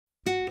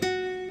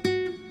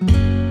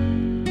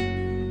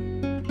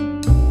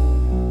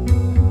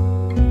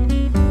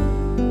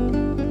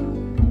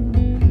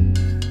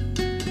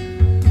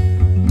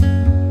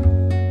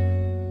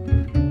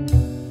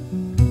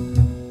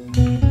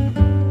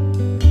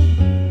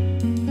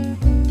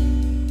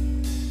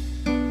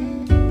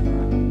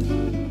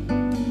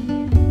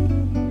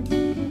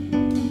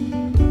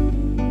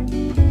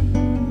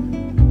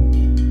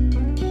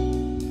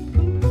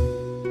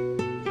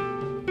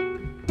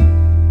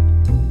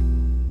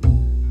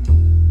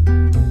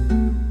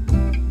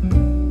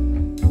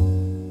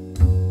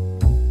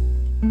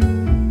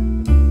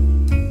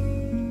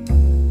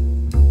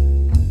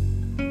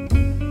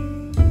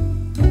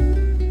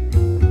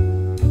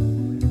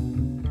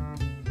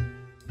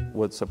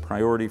what's a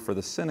priority for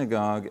the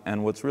synagogue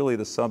and what's really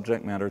the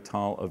subject matter,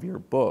 Tal, of your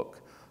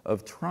book,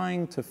 of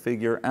trying to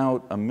figure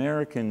out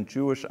American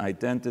Jewish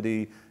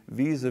identity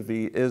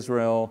vis-a-vis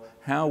Israel,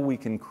 how we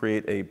can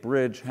create a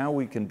bridge, how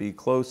we can be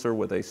closer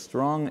with a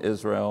strong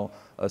Israel,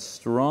 a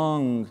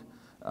strong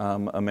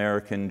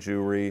American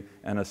Jewry,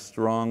 and a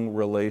strong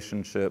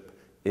relationship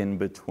in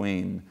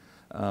between.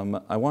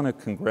 I want to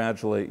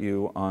congratulate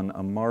you on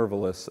a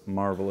marvelous,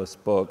 marvelous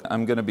book.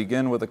 I'm going to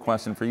begin with a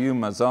question for you.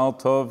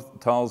 Mazal Tov,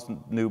 Tal's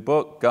new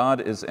book,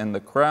 God is in the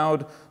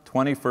Crowd,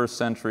 21st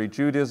Century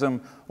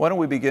Judaism. Why don't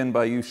we begin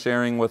by you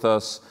sharing with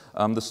us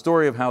the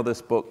story of how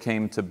this book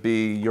came to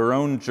be, your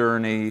own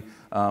journey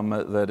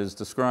that is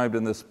described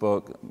in this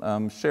book.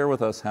 Share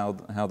with us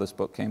how this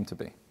book came to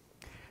be.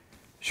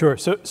 Sure.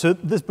 So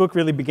this book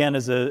really began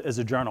as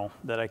a journal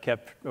that I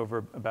kept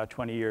over about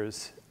 20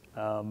 years.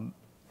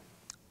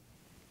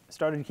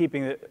 Started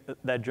keeping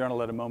that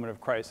journal at a moment of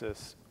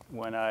crisis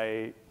when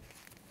I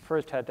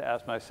first had to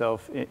ask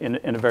myself in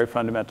a very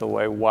fundamental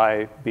way,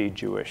 why be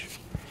Jewish?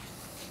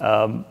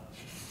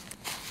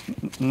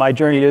 My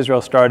journey to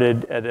Israel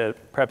started at a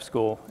prep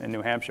school in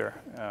New Hampshire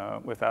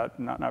without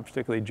not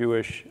particularly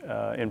Jewish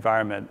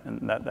environment,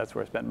 and that's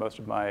where I spent most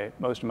of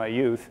my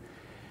youth.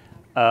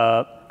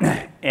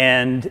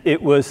 And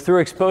it was through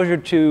exposure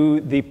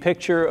to the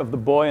picture of the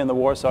boy in the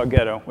Warsaw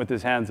Ghetto with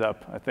his hands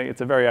up. I think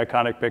it's a very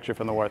iconic picture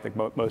from the war. I think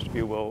most of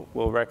you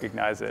will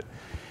recognize it.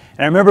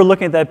 And I remember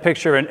looking at that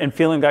picture and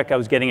feeling like I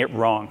was getting it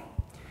wrong.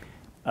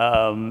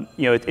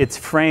 It's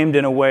framed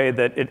in a way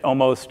that it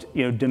almost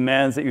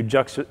demands that you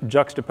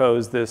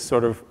juxtapose this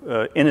sort of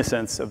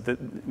innocence of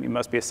he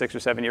must be a 6 or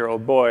 7 year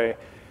old boy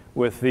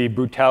with the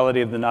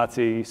brutality of the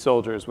Nazi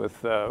soldiers with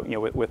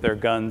their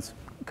guns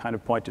kind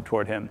of pointed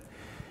toward him.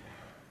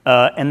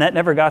 And that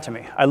never got to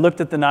me. I looked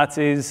at the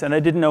Nazis, and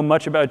I didn't know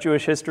much about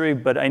Jewish history,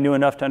 but I knew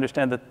enough to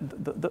understand that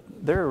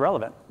they're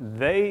irrelevant.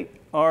 They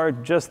are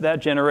just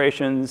that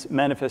generation's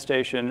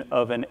manifestation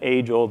of an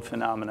age-old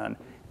phenomenon.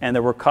 And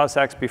there were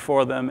Cossacks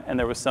before them, and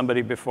there was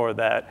somebody before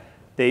that.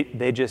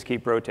 They just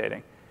keep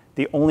rotating.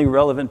 The only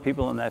relevant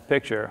people in that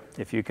picture,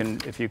 if you can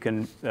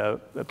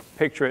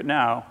picture it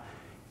now,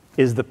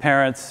 is the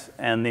parents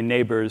and the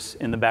neighbors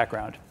in the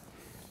background.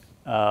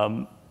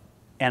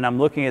 And I'm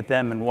looking at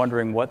them and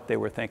wondering what they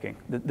were thinking.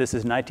 This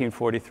is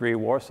 1943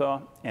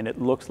 Warsaw, and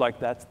it looks like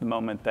that's the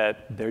moment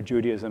that their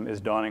Judaism is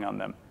dawning on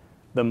them.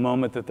 The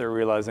moment that they're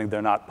realizing they're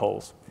not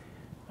Poles,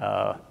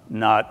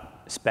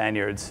 not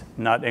Spaniards,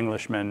 not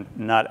Englishmen,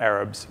 not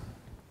Arabs.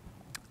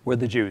 We're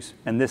the Jews,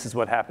 and this is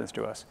what happens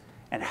to us.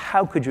 And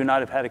how could you not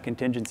have had a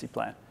contingency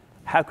plan?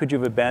 How could you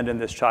have abandoned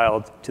this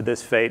child to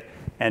this fate?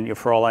 And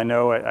for all I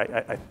know,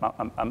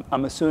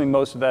 I'm assuming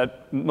most of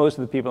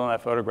the people in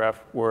that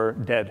photograph were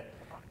dead.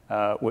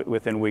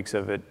 Within weeks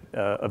of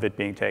it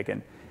being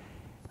taken.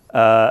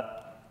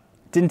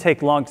 Didn't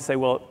take long to say,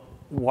 well,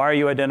 why are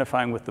you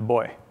identifying with the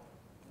boy?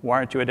 Why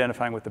aren't you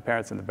identifying with the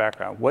parents in the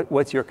background?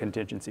 What's your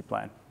contingency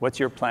plan? What's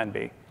your plan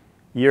B?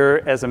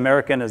 You're as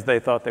American as they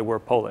thought they were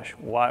Polish.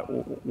 Why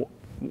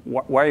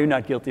are you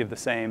not guilty of the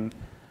same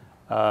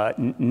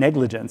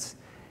negligence?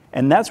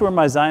 And that's where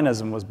my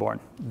Zionism was born.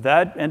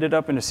 That ended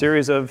up in a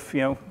series of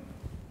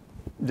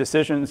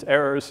decisions,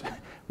 errors,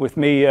 with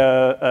me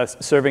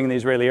serving in the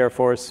Israeli Air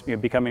Force,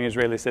 becoming an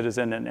Israeli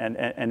citizen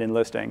and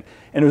enlisting.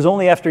 And it was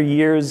only after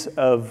years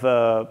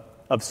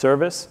of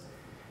service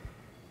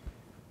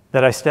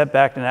that I stepped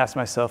back and asked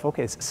myself,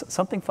 okay,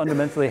 something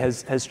fundamentally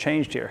has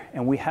changed here,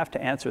 and we have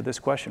to answer this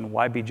question,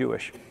 why be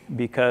Jewish?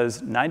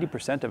 Because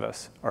 90% of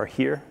us are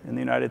here in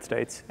the United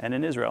States and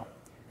in Israel.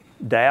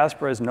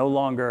 Diaspora is no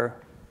longer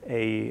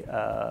a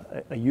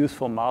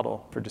useful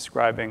model for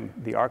describing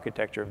the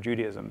architecture of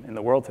Judaism in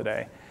the world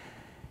today.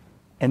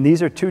 And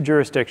these are two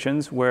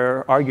jurisdictions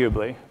where,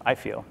 arguably, I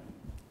feel,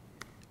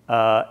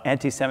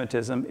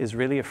 anti-Semitism is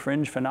really a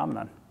fringe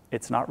phenomenon.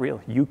 It's not real.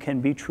 You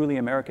can be truly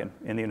American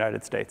in the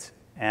United States.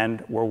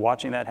 And we're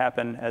watching that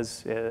happen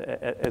as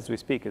we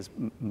speak, as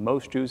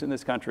most Jews in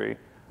this country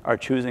are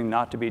choosing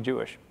not to be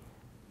Jewish,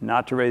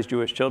 not to raise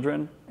Jewish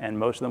children, and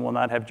most of them will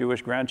not have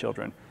Jewish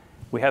grandchildren.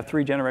 We have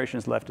 3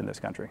 generations left in this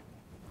country,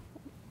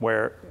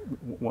 where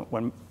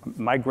when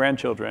my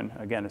grandchildren,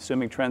 again,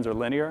 assuming trends are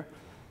linear,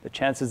 the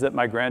chances that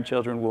my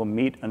grandchildren will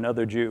meet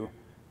another Jew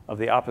of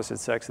the opposite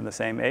sex in the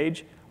same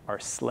age are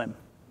slim,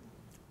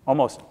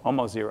 almost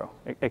zero,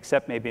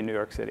 except maybe in New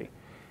York City.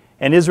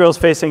 And Israel's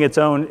facing its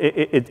own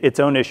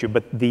issue,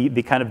 but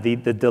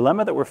the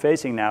dilemma that we're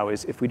facing now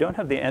is if we don't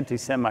have the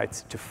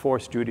anti-Semites to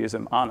force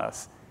Judaism on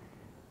us,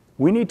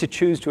 we need to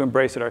choose to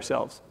embrace it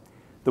ourselves.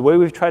 The way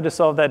we've tried to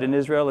solve that in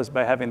Israel is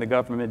by having the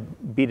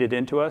government beat it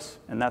into us,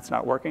 and that's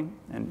not working.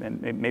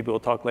 And maybe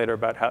we'll talk later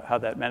about how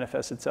that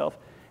manifests itself.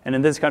 And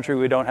in this country,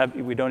 we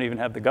don't even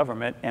have the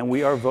government, and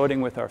we are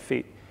voting with our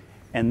feet.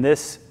 And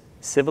this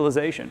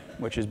civilization,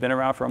 which has been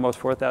around for almost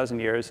 4,000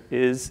 years,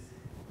 is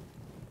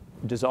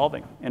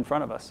dissolving in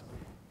front of us.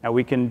 Now,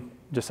 we can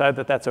decide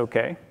that that's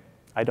okay.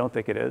 I don't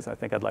think it is. I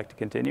think I'd like to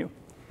continue.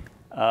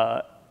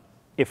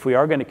 If we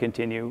are going to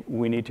continue,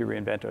 we need to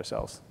reinvent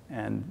ourselves.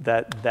 And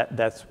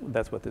that's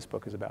what this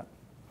book is about.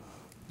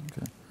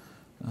 Okay.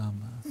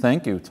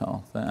 Thank you,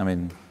 Tal. I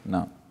mean,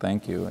 no,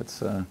 thank you.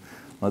 It's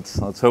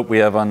let's hope we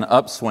have an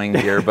upswing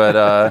here, but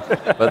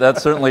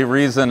that's certainly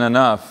reason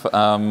enough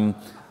to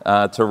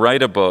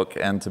write a book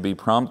and to be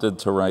prompted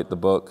to write the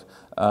book.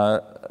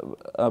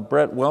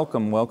 Bret,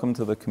 welcome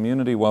to the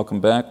community.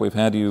 Welcome back. We've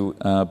had you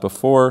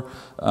before.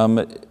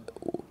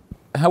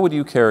 How would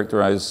you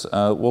characterize,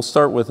 we'll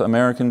start with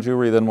American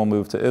Jewry, then we'll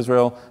move to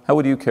Israel. How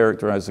would you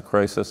characterize the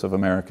crisis of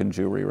American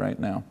Jewry right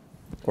now?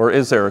 Or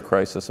is there a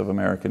crisis of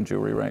American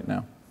Jewry right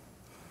now?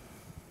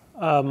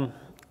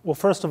 Well,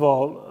 first of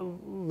all,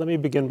 let me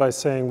begin by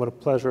saying what a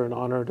pleasure and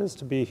honor it is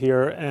to be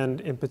here.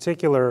 And in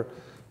particular,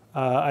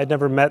 I'd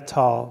never met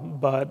Tal,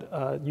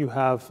 but you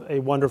have a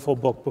wonderful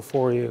book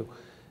before you,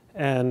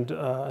 and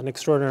an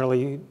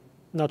extraordinarily,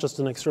 not just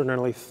an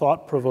extraordinarily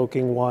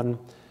thought-provoking one,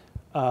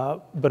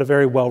 but a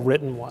very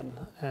well-written one.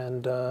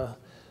 And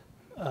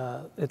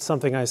it's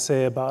something I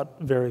say about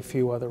very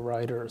few other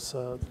writers.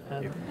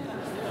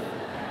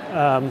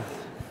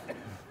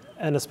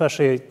 And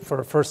especially for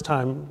a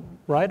first-time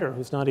writer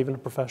who's not even a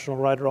professional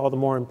writer, all the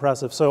more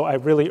impressive. So I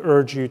really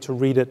urge you to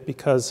read it,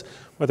 because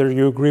whether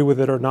you agree with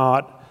it or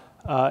not,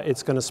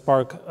 it's going to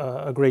spark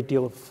a great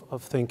deal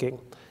of thinking.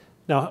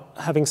 Now,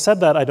 having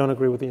said that, I don't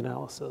agree with the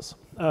analysis.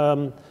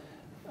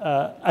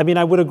 I mean,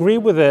 I would agree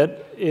with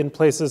it in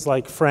places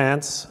like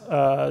France,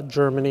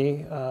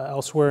 Germany,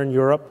 elsewhere in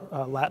Europe,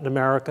 Latin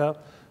America,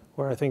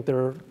 where I think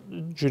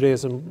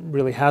Judaism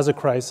really has a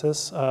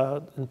crisis,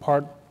 in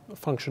part a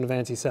function of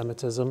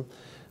anti-Semitism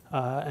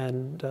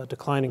and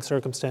declining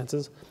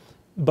circumstances.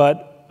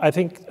 But I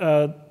think,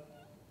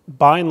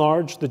 by and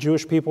large, the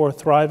Jewish people are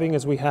thriving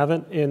as we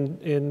haven't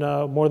in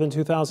more than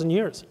 2,000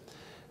 years.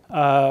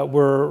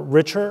 We're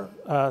richer,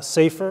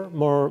 safer,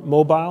 more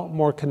mobile,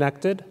 more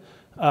connected,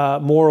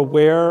 more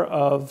aware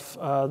of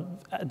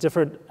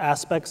different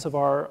aspects of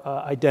our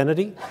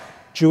identity.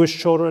 Jewish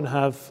children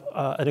have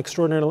an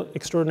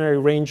extraordinary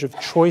range of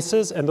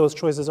choices, and those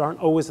choices aren't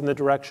always in the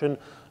direction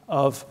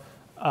of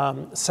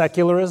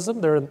secularism.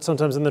 They're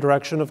sometimes in the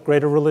direction of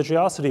greater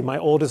religiosity. My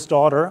oldest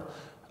daughter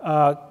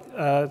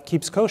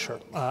keeps kosher.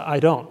 I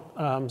don't.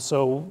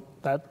 So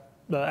that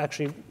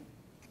actually,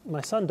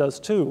 my son does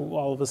too,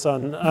 all of a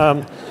sudden.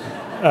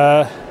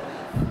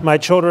 My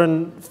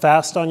children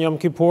fast on Yom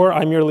Kippur.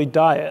 I merely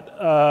diet.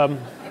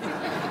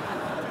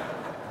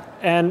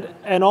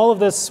 And all of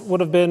this would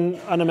have been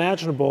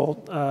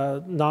unimaginable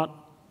not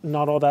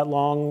all that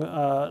long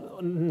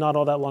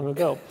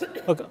ago.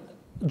 Look,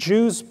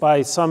 Jews,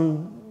 by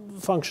some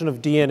function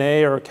of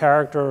DNA or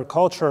character or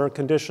culture, are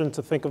conditioned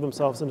to think of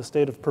themselves in a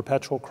state of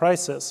perpetual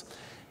crisis,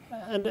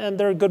 and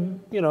there are good,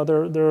 there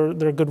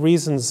are good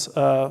reasons.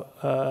 There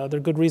are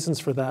good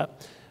reasons for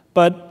that,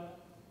 but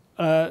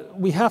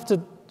we have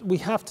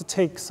to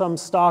take some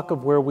stock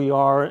of where we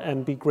are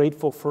and be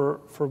grateful for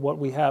what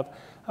we have.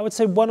 I would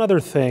say one other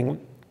thing,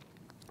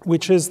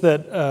 which is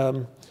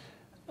that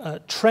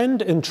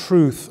trend and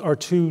truth are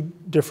two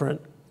different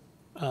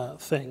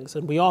things,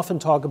 and we often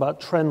talk about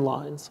trend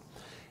lines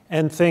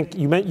and think,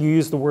 you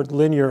used the word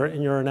linear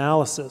in your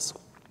analysis,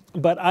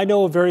 but I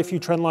know of very few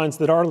trend lines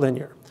that are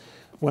linear.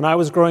 When I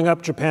was growing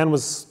up, Japan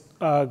was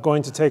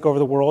going to take over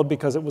the world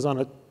because it was on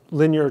a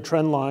linear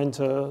trend line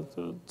to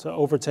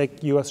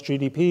overtake US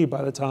GDP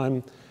by the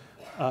time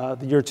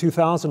the year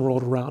 2000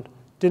 rolled around.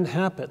 Didn't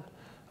happen.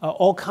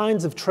 All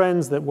kinds of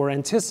trends that were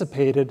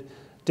anticipated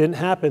didn't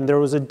happen. There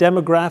was a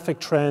demographic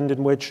trend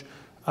in which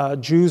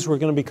Jews were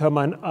going to become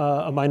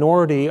a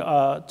minority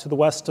to the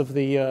west of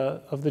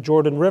the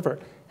Jordan River.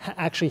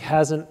 Actually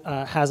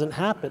hasn't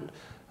happened.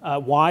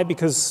 Why?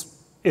 Because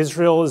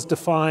Israel is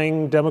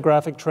defying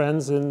demographic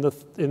trends in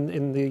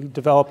the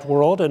developed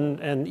world,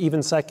 and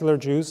even secular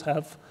Jews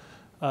have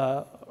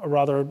a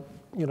rather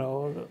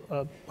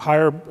a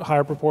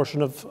higher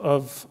proportion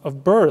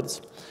of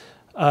births.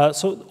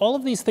 So all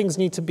of these things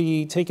need to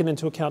be taken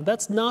into account.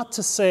 That's not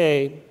to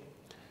say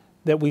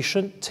that we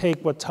shouldn't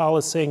take what Tal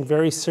is saying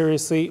very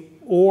seriously,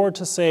 or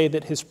to say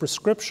that his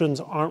prescriptions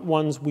aren't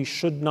ones we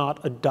should not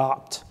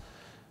adopt.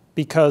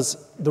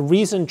 Because the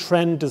reason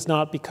trend does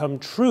not become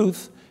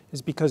truth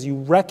is because you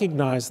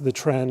recognize the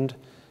trend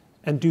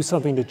and do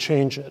something to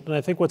change it. And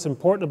I think what's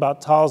important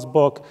about Tal's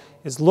book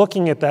is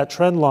looking at that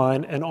trend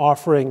line and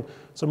offering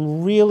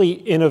some really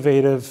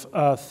innovative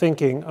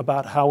thinking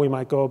about how we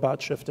might go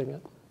about shifting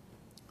it.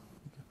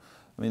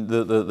 I mean,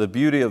 the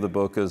beauty of the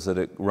book is that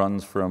it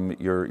runs from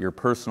your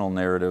personal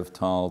narrative,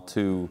 Tal,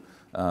 to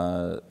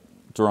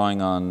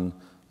drawing on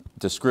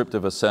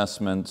descriptive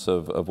assessments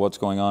of what's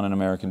going on in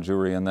American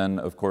Jewry, and then,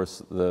 of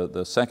course,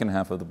 the second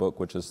half of the book,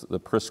 which is the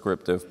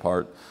prescriptive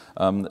part.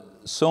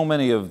 So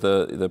many of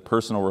the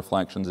personal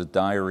reflections, the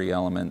diary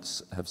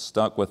elements, have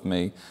stuck with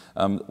me.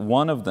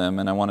 One of them,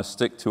 and I want to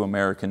stick to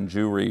American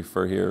Jewry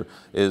for here,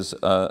 is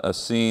a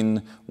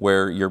scene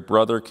where your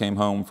brother came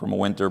home from a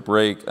winter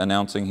break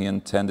announcing he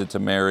intended to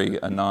marry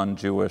a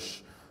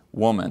non-Jewish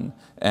woman.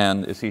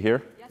 And is he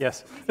here?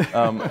 Yes.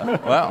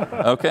 Wow,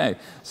 okay.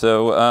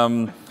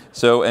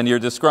 And you're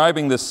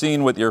describing the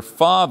scene with your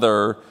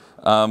father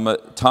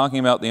talking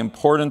about the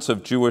importance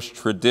of Jewish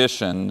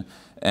tradition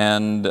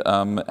and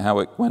how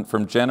it went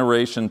from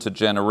generation to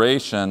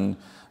generation.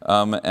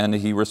 And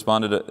he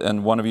responded,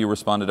 and one of you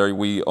responded, are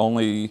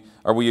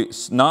we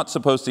not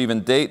supposed to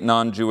even date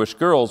non-Jewish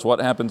girls? What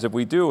happens if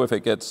we do? If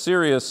it gets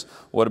serious,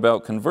 what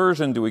about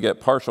conversion? Do we get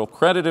partial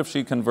credit if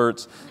she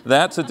converts?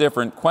 That's a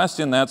different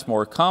question. That's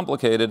more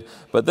complicated.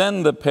 But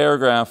then the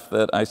paragraph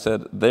that I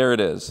said, there it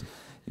is.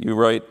 You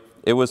write,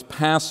 it was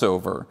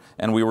Passover,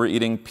 and we were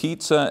eating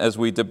pizza as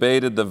we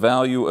debated the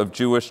value of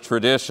Jewish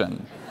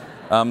tradition.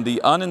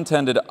 The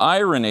unintended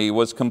irony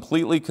was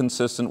completely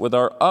consistent with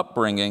our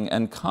upbringing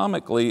and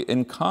comically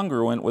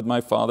incongruent with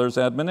my father's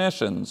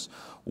admonitions.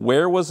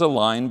 Where was the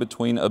line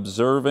between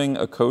observing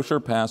a kosher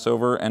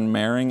Passover and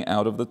marrying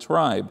out of the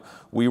tribe?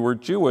 We were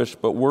Jewish,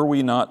 but were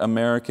we not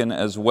American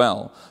as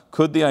well?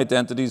 Could the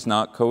identities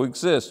not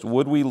coexist?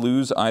 Would we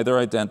lose either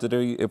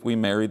identity if we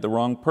married the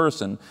wrong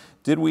person?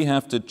 Did we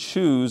have to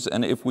choose?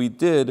 And if we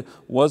did,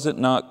 was it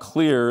not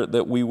clear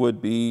that we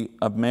would be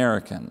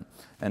American?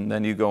 And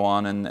then you go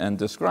on and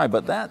describe.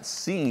 But that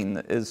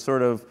scene is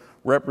sort of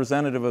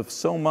representative of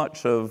so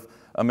much of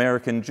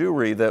American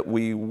Jewry that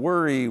we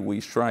worry,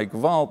 we strike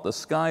vault, the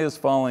sky is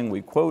falling,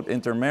 we quote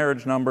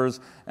intermarriage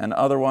numbers and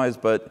otherwise,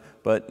 but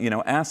you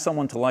know, ask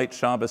someone to light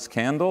Shabbos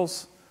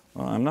candles.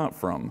 Well, I'm not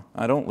from,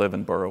 I don't live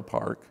in Borough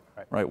Park,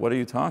 right? What are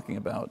you talking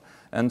about?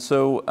 And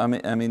so, I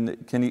mean,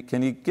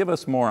 can you give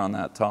us more on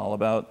that, Tal,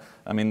 about,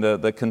 I mean,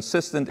 the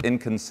consistent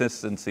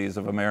inconsistencies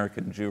of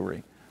American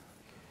Jewry?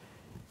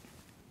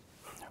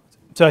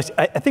 So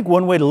I think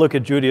one way to look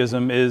at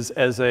Judaism is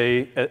as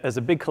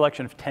a big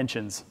collection of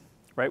tensions,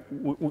 right?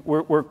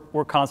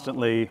 We're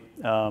constantly,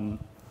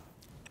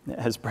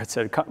 as Bret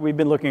said, we've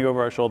been looking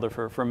over our shoulder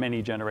for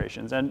many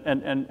generations,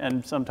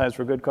 and sometimes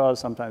for good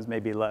cause, sometimes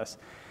maybe less.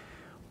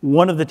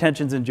 One of the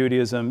tensions in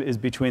Judaism is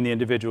between the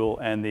individual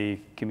and the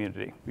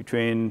community,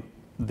 between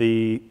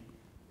the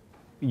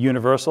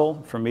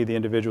universal. For me, the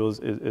individual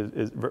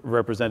is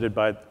represented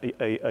by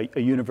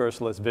a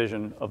universalist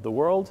vision of the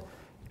world,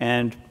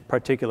 and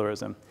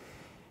particularism.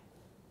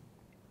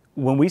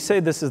 When we say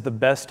this is the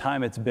best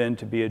time it's been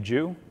to be a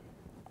Jew,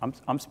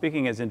 I'm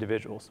speaking as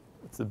individuals.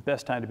 It's the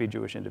best time to be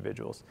Jewish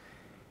individuals.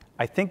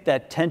 I think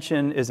that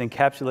tension is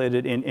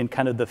encapsulated in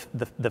kind of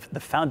the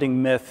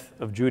founding myth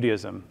of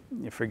Judaism.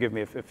 Forgive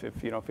me if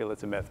you don't feel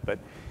it's a myth, but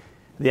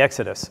the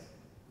Exodus.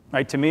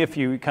 Right, to me, if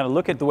you kind of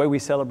look at the way we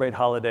celebrate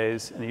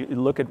holidays, and you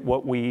look at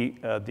what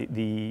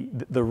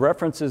the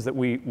references that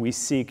we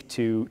seek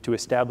to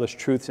establish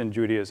truths in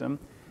Judaism,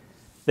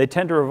 they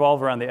tend to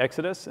revolve around the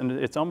Exodus, and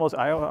it's almost,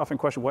 I often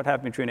question what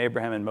happened between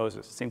Abraham and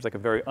Moses. It seems like a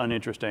very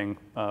uninteresting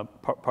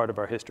part of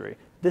our history.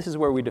 This is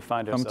where we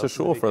defined ourselves. Come to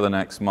shul for the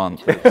next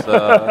month.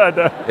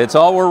 It's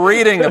all we're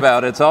reading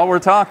about. It's all we're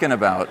talking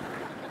about.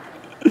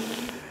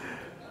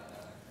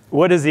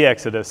 What is the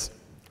Exodus?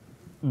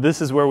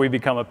 This is where we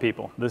become a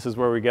people. This is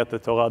where we get the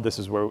Torah. This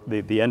is where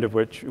the end of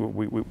which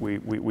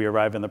we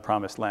arrive in the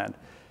Promised Land.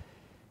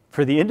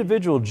 For the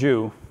individual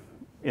Jew,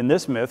 in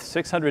this myth,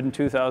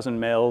 602,000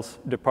 males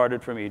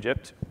departed from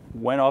Egypt,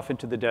 went off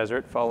into the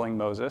desert following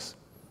Moses,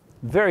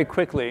 very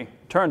quickly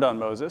turned on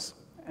Moses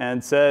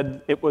and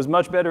said, it was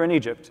much better in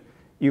Egypt.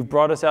 You've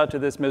brought us out to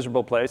this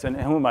miserable place, and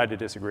who am I to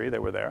disagree? They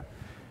were there.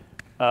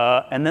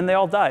 And then they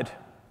all died.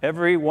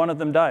 Every one of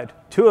them died.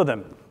 Two of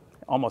them,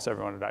 almost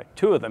everyone died.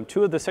 Two of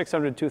the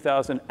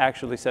 602,000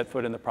 actually set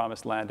foot in the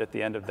Promised Land at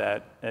the end of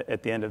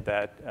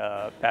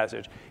that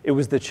passage. It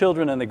was the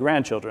children and the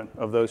grandchildren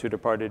of those who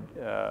departed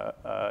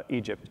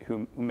Egypt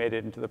who made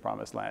it into the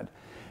Promised Land.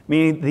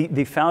 Meaning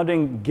the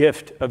founding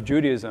gift of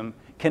Judaism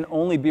can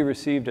only be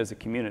received as a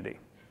community,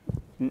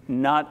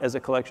 not as a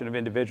collection of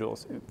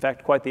individuals. In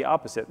fact, quite the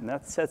opposite, and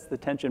that sets the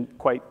tension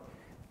quite,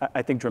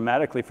 I think,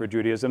 dramatically for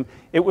Judaism.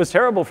 It was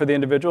terrible for the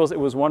individuals, it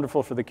was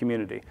wonderful for the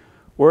community.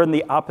 We're on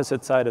the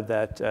opposite side of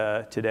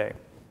that today.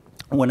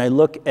 When I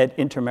look at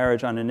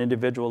intermarriage on an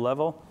individual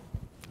level,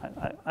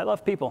 I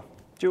love people.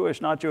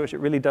 Jewish, not Jewish, it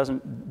really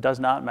does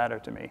not matter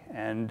to me.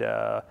 And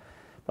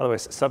by the way,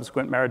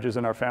 subsequent marriages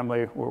in our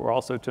family were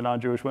also to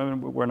non-Jewish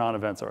women. We're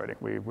non-events already.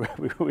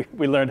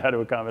 We learned how to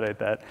accommodate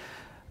that.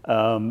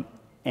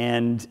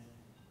 And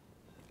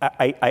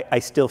I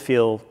still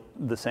feel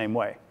the same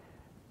way.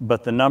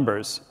 But the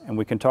numbers, and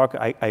we can talk,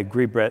 I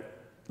agree, Bret,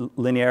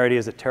 linearity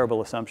is a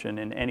terrible assumption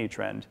in any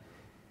trend.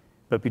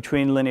 But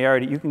between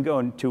linearity, you can go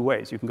in two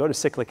ways. You can go to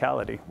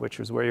cyclicality, which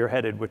is where you're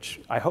headed, which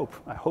I hope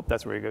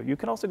that's where you go. You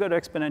can also go to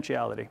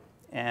exponentiality.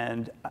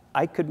 And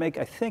I could make,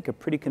 I think, a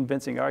pretty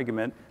convincing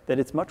argument that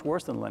it's much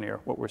worse than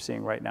linear, what we're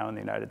seeing right now in the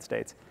United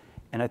States.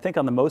 And I think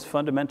on the most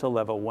fundamental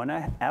level, when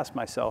I asked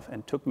myself,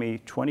 and it took me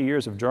 20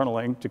 years of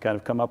journaling to kind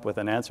of come up with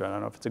an answer, I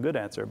don't know if it's a good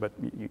answer, but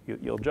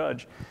you'll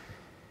judge,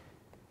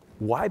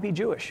 why be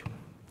Jewish?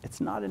 It's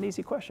not an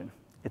easy question.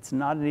 It's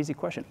not an easy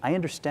question. I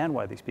understand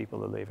why these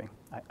people are leaving.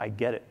 I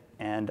get it.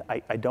 And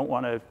I don't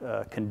want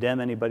to condemn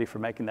anybody for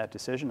making that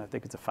decision. I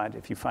think it's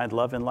if you find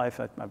love in life,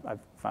 I've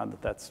found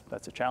that's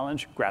a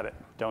challenge. Grab it.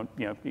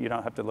 You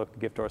don't have to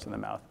give horse in the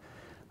mouth.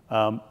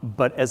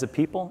 But as a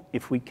people,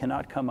 if we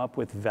cannot come up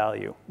with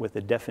value, with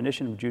a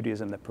definition of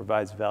Judaism that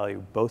provides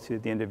value both to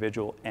the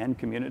individual and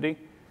community,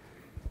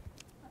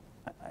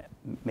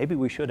 maybe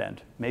we should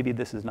end. Maybe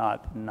this is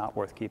not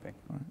worth keeping.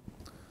 Right.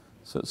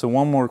 So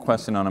one more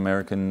question on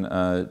American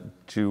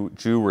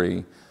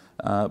Jewry.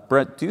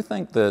 Bret, do you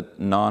think that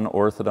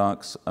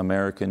non-Orthodox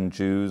American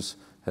Jews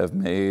have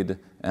made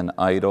an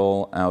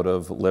idol out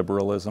of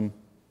liberalism?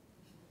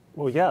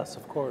 Well, yes,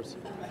 of course.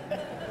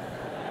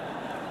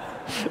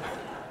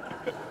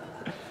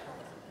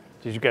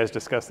 Did you guys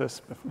discuss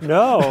this?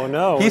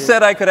 No. He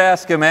said I could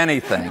ask him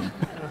anything.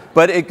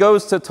 But it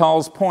goes to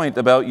Tal's point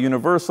about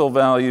universal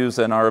values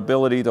and our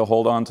ability to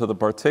hold on to the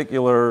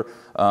particular,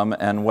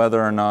 and whether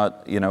or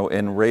not,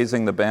 in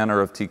raising the banner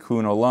of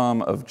tikkun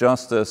olam, of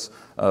justice,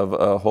 of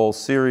a whole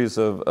series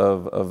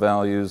of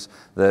values,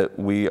 that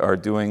we are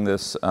doing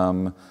this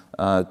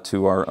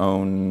to our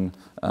own,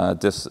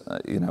 at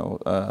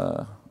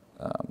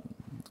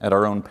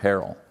our own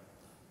peril.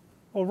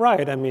 Well,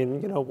 right. I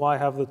mean, why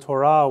have the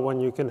Torah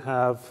when you can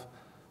have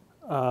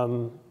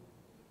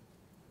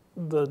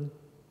the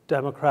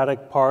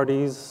Democratic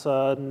Party's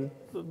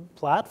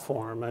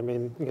platform? I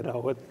mean,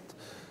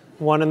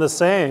 one and the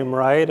same,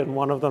 right? And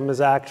one of them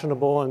is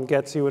actionable and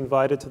gets you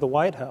invited to the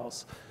White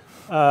House.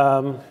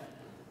 Look,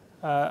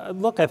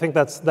 I think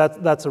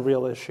that's a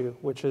real issue,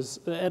 which is,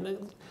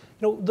 and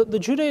the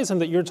Judaism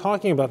that you're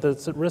talking about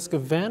that's at risk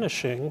of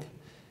vanishing,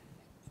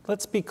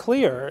 let's be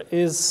clear,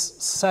 is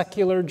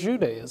secular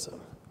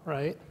Judaism,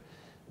 right?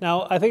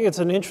 Now, I think it's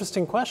an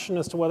interesting question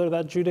as to whether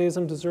that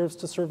Judaism deserves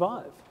to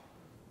survive.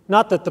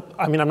 Not that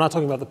I'm not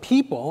talking about the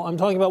people, I'm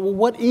talking about, well,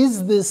 what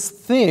is this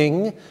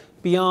thing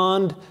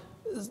beyond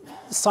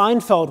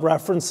Seinfeld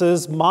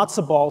references,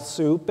 matzo ball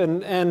soup,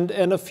 and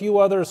a few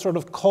other sort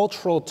of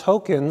cultural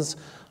tokens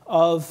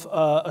of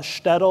a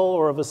shtetl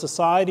or of a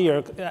society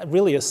or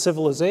really a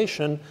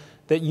civilization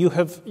that you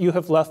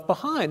have left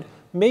behind,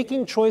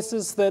 making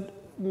choices that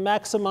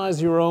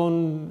maximize your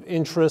own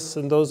interests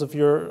and those of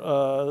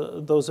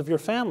your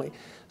family.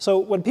 So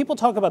when people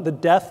talk about the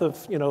death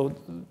of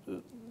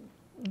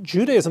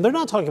Judaism, they're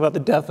not talking about the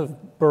death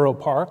of Borough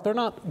Park. They're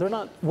not.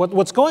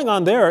 What's going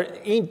on there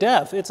ain't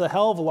death. It's a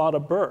hell of a lot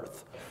of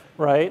birth,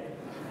 right?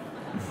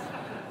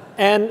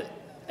 and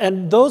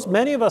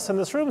many of us in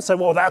this room said,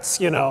 well, that's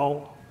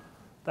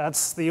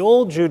the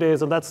old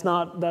Judaism. That's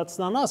not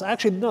us.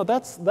 Actually, no,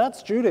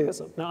 that's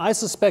Judaism. Now, I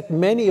suspect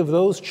many of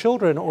those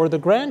children or the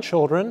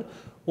grandchildren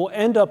will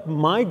end up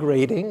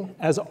migrating,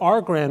 as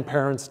our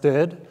grandparents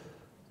did,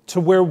 to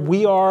where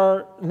we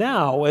are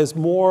now as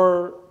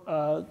more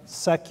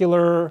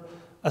secular,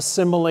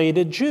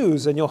 assimilated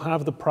Jews, and you'll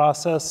have the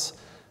process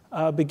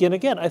begin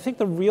again. I think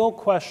the real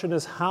question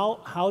is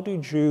how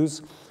do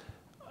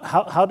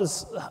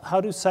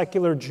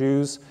secular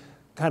Jews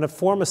kind of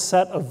form a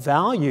set of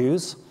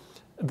values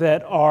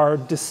that are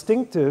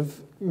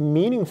distinctive,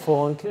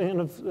 meaningful, and kind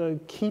of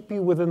keep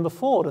you within the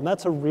fold? And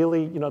that's a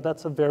really,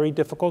 that's a very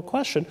difficult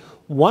question.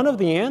 One of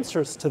the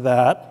answers to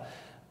that,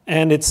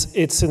 and it's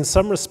in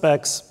some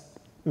respects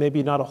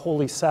maybe not a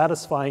wholly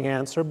satisfying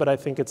answer, but I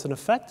think it's an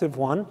effective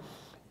one,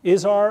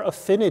 is our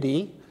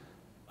affinity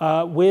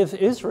with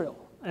Israel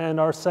and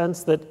our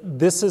sense that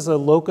this is a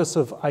locus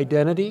of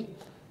identity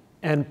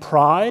and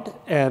pride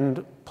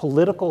and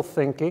political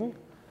thinking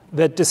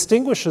that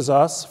distinguishes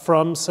us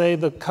from, say,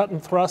 the cut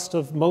and thrust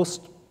of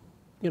most,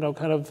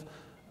 kind of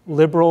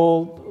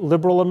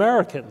liberal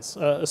Americans,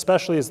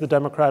 especially as the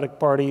Democratic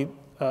Party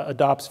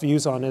adopts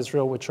views on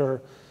Israel, which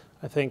are,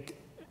 I think,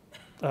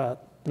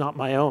 not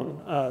my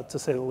own, to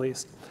say the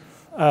least.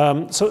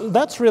 So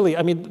that's really,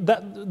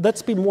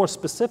 let's be more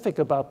specific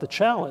about the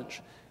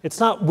challenge. It's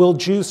not, will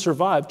Jews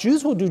survive?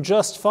 Jews will do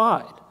just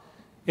fine.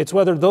 It's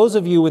whether those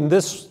of you in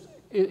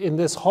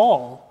this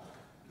hall,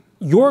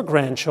 your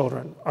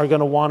grandchildren are going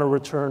to want to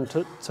return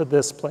to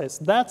this place.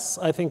 That's,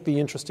 I think, the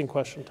interesting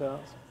question to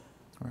ask.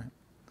 Right.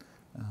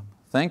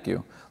 Thank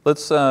you.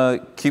 Let's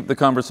keep the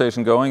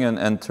conversation going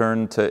and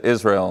turn to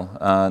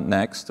Israel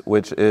next,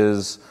 which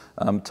is,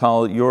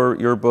 Tal,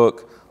 your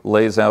book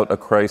lays out a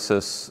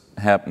crisis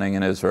happening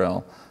in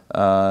Israel.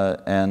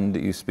 And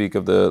you speak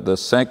of the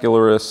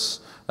secularists,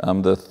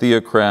 the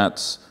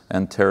theocrats,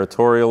 and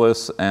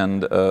territorialists,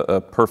 and a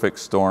perfect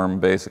storm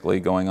basically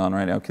going on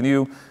right now. Can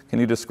you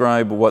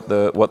describe what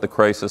the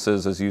crisis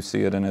is as you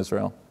see it in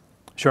Israel?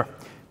 Sure.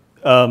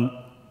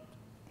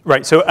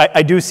 Right, so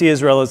I do see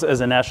Israel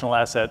as a national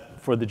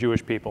asset for the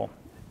Jewish people.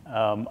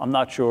 I'm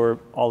not sure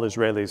all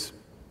Israelis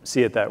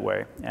see it that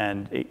way.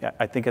 And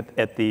I think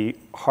at the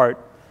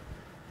heart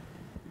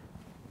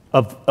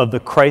of the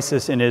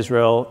crisis in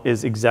Israel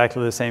is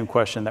exactly the same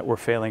question that we're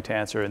failing to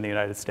answer in the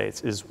United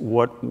States, is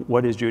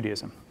what is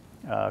Judaism?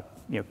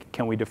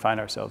 Can we define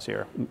ourselves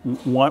here?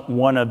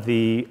 One of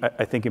the,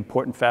 I think,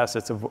 important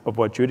facets of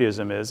what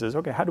Judaism is,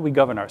 okay, how do we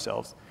govern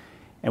ourselves?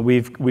 And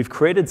we've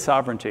created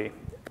sovereignty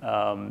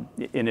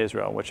in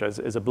Israel, which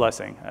is a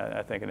blessing,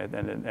 I think,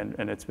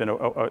 and it's been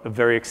a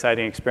very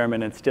exciting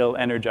experiment, and still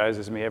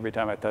energizes me every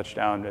time I touch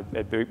down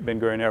at Ben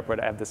Gurion Airport.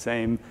 I have the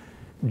same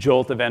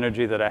jolt of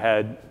energy that I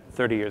had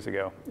 30 years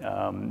ago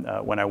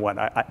when I went.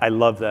 I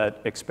love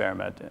that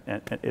experiment,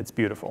 and it's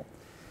beautiful.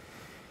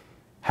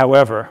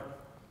 However,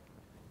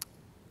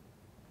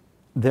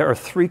 there are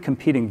three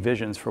competing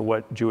visions for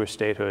what Jewish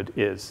statehood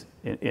is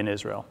in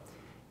Israel.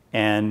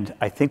 And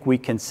I think we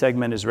can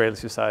segment Israeli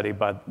society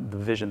by the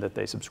vision that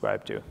they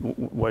subscribe to.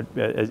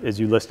 As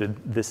you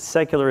listed, the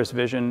secularist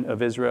vision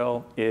of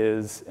Israel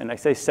is, and I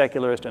say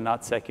secularist and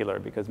not secular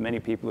because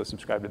many people who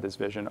subscribe to this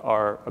vision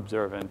are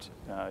observant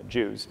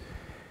Jews.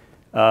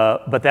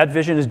 But that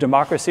vision is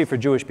democracy for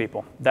Jewish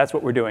people. That's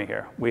what we're doing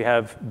here. We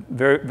have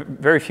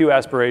very few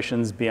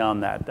aspirations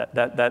beyond that.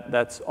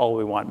 That's all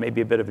we want.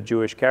 Maybe a bit of a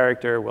Jewish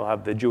character. We'll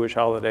have the Jewish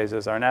holidays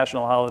as our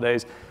national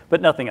holidays,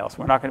 but nothing else.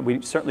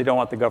 We certainly don't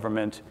want the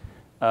government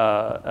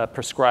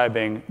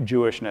prescribing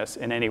Jewishness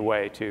in any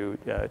way to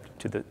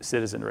the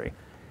citizenry.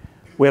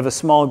 We have a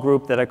small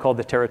group that I call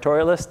the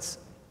territorialists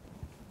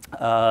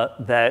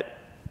that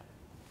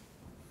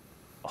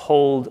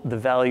hold the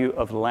value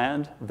of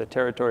land, the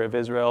territory of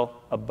Israel,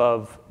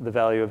 above the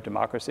value of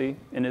democracy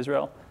in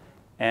Israel.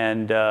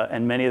 And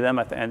many of them,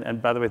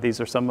 and by the way,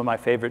 these are some of my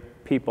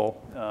favorite people,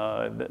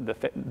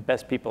 the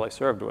best people I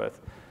served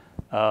with.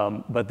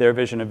 But their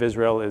vision of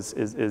Israel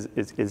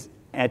is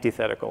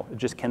antithetical. It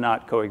just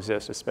cannot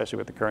coexist, especially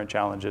with the current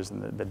challenges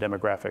and the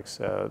demographics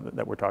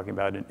that we're talking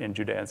about in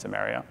Judea and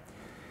Samaria.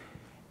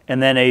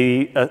 And then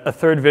a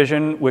third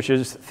vision, which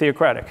is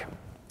theocratic.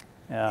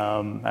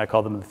 I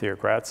call them the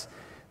theocrats.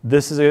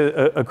 This is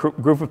a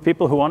group of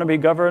people who want to be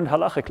governed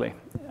halachically.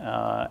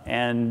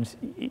 And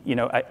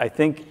I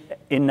think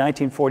in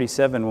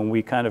 1947, when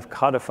we kind of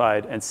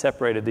codified and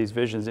separated these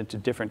visions into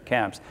different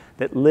camps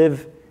that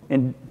live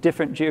in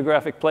different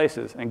geographic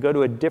places and go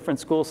to a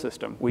different school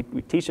system, we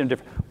teach them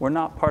different. We're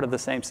not part of the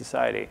same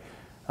society.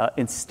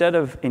 Instead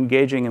of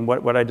engaging in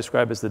what I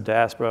describe as the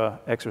diaspora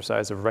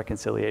exercise of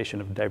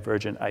reconciliation of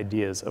divergent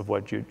ideas of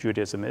what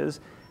Judaism is,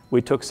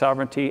 we took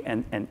sovereignty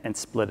and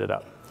split it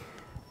up.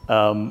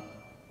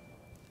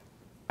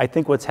 I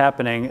think what's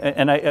happening,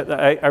 and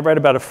I write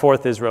about a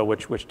fourth Israel,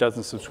 which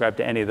doesn't subscribe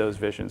to any of those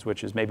visions,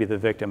 which is maybe the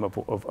victim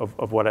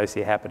of what I see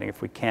happening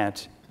if we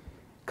can't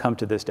come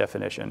to this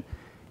definition.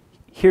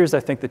 Here's, I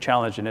think, the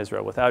challenge in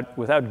Israel,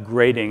 without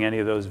grading any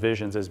of those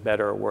visions as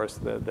better or worse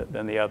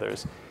than the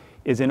others,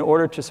 is in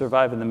order to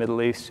survive in the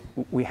Middle East,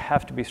 we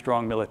have to be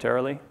strong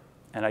militarily,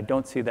 and I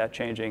don't see that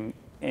changing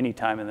any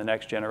time in the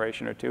next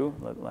generation or two.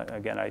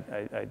 Again,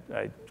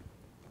 I'm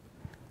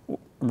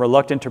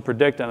reluctant to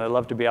predict, and I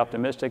love to be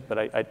optimistic, but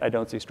I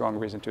don't see strong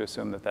reason to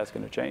assume that that's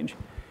going to change.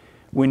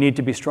 We need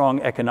to be strong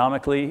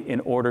economically in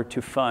order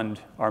to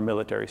fund our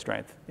military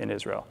strength in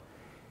Israel.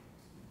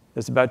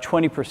 There's about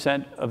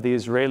 20% of the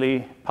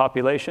Israeli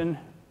population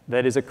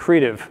that is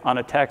accretive on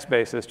a tax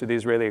basis to the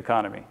Israeli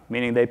economy,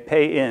 meaning they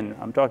pay in,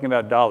 I'm talking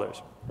about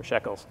dollars or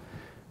shekels,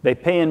 they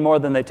pay in more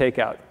than they take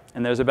out.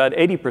 And there's about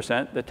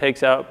 80% that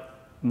takes out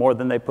more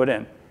than they put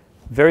in.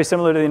 Very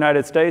similar to the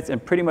United States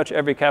and pretty much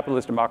every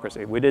capitalist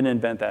democracy. We didn't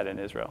invent that in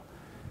Israel.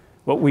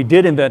 What we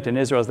did invent in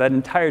Israel is that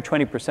entire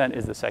 20%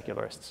 is the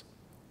secularists.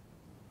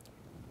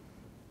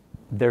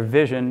 Their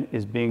vision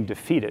is being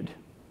defeated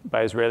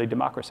by Israeli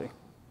democracy.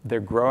 They're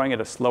growing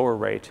at a slower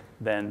rate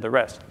than the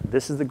rest.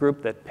 This is the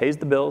group that pays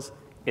the bills.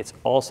 It's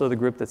also the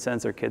group that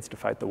sends their kids to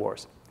fight the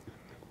wars.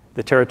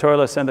 The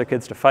territorialists send their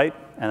kids to fight,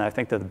 and I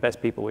think they're the best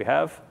people we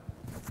have,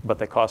 but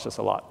they cost us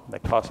a lot. They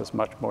cost us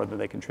much more than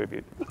they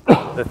contribute.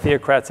 The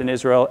theocrats in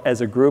Israel,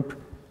 as a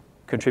group,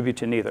 contribute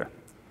to neither.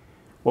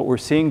 What we're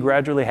seeing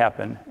gradually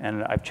happen,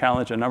 and I've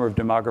challenged a number of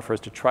demographers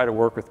to try to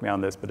work with me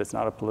on this, but it's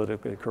not a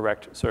politically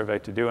correct survey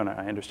to do, and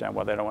I understand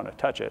why they don't want to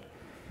touch it,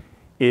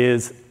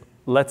 is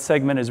let's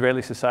segment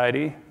Israeli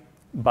society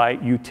by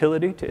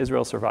utility to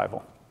Israel's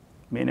survival,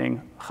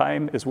 meaning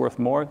Chaim is worth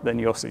more than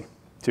Yossi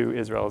to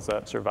Israel's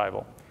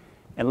survival.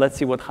 And let's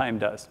see what Chaim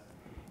does.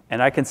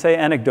 And I can say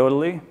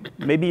anecdotally,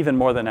 maybe even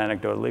more than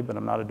anecdotally, but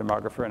I'm not a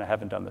demographer and I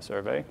haven't done the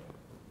survey,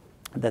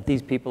 that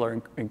these people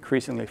are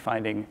increasingly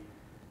finding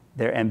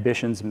their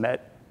ambitions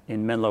met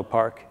in Menlo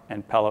Park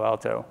and Palo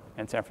Alto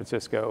and San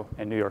Francisco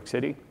and New York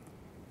City.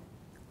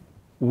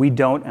 We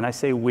don't, and I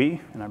say we,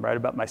 and I write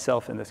about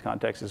myself in this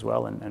context as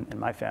well and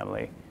my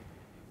family,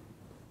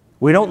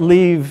 we don't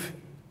leave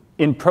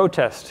in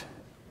protest.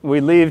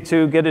 We leave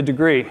to get a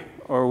degree,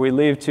 or we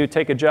leave to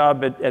take a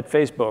job at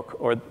Facebook,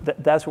 or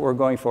that's what we're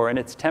going for, and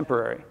it's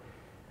temporary.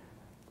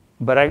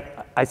 But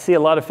I see a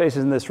lot of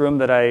faces in this room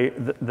that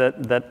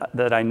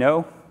I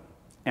know,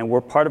 and we're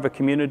part of a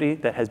community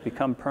that has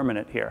become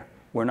permanent here.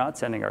 We're not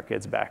sending our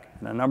kids back.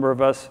 And a number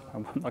of us,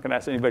 I'm not going to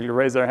ask anybody to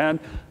raise their hand,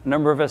 a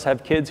number of us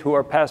have kids who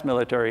are past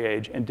military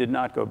age and did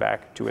not go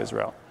back to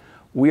Israel.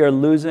 We are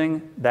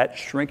losing that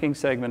shrinking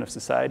segment of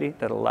society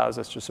that allows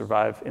us to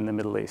survive in the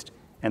Middle East.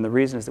 And the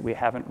reason is that we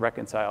haven't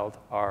reconciled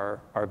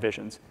our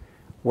visions.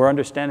 We're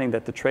understanding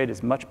that the trade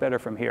is much better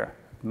from here.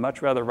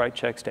 Much rather write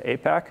checks to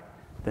AIPAC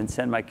than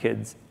send my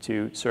kids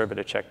to serve at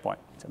a checkpoint.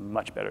 It's a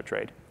much better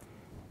trade.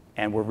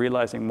 And we're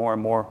realizing more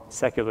and more,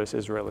 secularist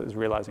Israel is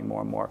realizing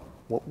more and more,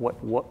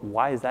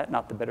 why is that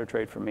not the better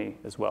trade for me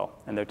as well?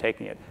 And they're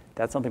taking it.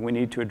 That's something we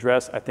need to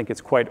address. I think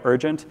it's quite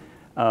urgent.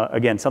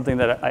 Again, something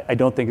that I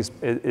don't think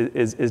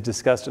is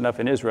discussed enough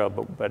in Israel,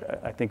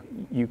 but I think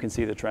you can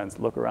see the trends.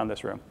 Look around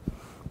this room.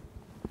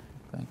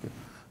 Thank you.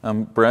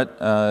 Bret,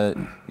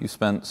 you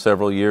spent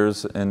several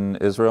years in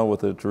Israel with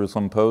the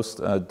Jerusalem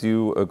Post. Do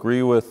you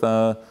agree with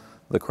the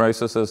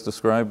crisis as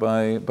described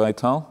by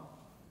Tal,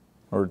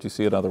 or do you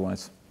see it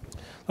otherwise?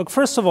 Look,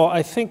 first of all,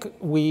 I think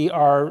we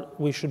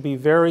should be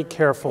very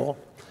careful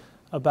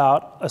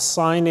about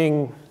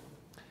assigning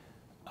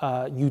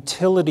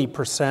utility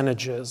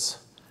percentages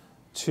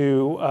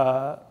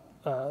to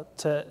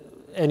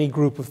any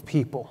group of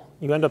people.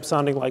 You end up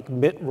sounding like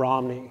Mitt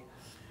Romney,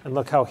 and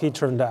look how he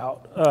turned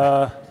out.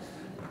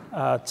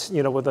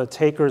 With the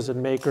takers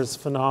and makers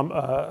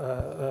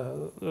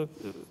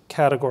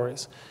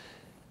categories.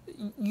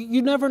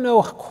 You never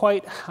know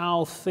quite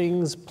how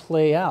things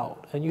play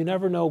out, and you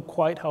never know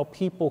quite how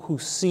people who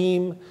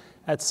seem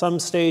at some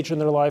stage in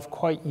their life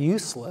quite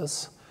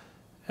useless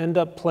end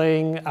up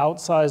playing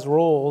outsized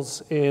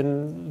roles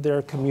in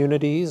their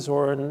communities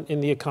or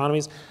in the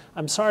economies.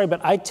 I'm sorry, but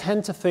I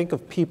tend to think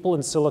of people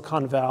in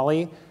Silicon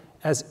Valley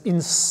as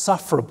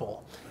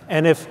insufferable.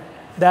 And if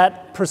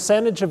that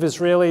percentage of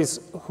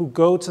Israelis who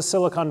go to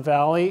Silicon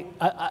Valley,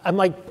 I'm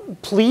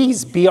like,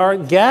 please be our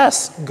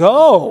guest,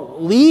 go,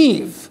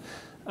 leave.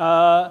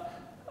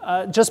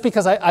 Just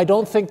because I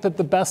don't think that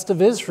the best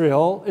of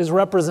Israel is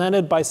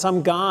represented by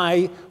some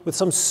guy with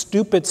some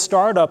stupid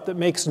startup that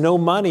makes no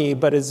money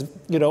but is,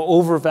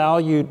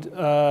 overvalued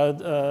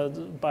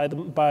by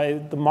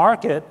the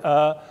market,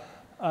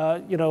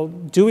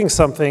 doing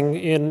something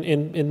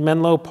in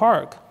Menlo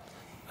Park.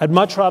 I'd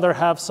much rather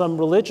have some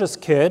religious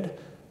kid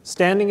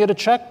standing at a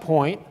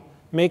checkpoint,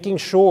 making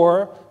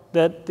sure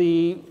that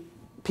the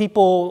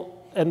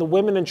people and the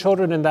women and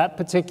children in that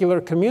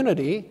particular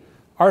community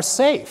are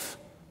safe,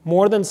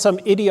 more than some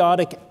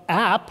idiotic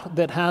app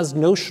that has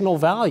notional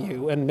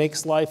value and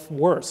makes life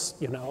worse,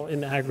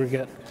 in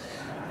aggregate.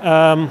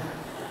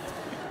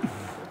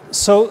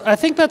 So I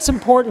think that's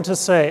important to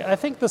say. I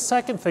think the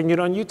second thing,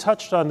 and you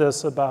touched on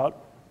this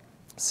about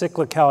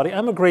cyclicality.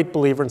 I'm a great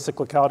believer in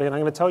cyclicality, and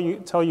I'm going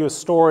to tell you a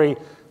story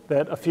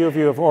that a few of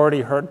you have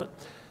already heard.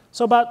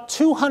 So about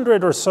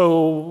 200 or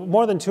so,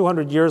 more than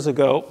 200 years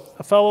ago,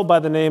 a fellow by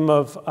the name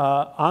of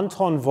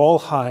Anton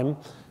Wollheim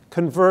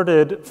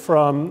converted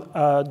from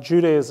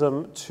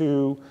Judaism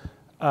to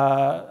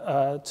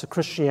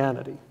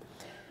Christianity.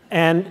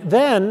 And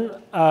then,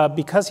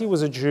 because he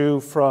was a Jew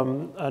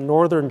from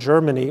northern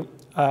Germany,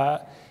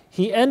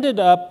 he ended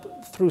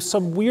up, through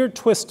some weird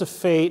twist of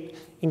fate,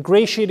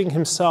 ingratiating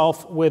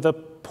himself with a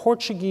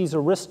Portuguese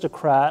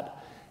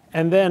aristocrat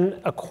and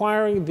then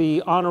acquiring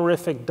the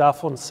honorific da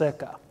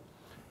Fonseca.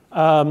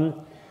 And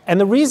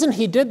the reason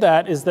he did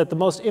that is that the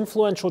most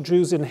influential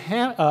Jews in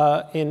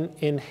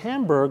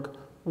Hamburg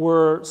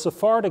were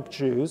Sephardic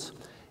Jews,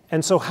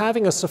 and so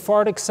having a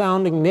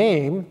Sephardic-sounding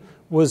name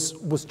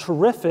was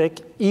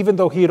terrific, even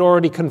though he had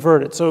already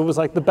converted. So it was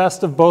like the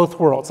best of both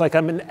worlds. Like,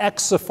 I'm an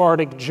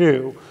ex-Sephardic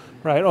Jew,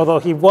 right? Although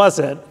he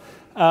wasn't.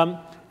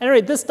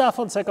 Anyway, this da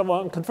Fonseca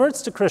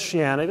converts to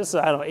Christianity. This is,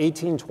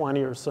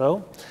 1820 or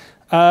so.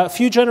 A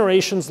few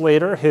generations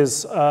later,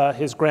 his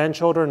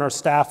grandchildren are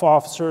staff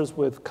officers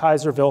with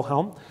Kaiser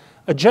Wilhelm.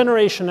 A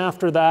generation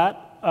after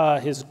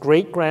that, his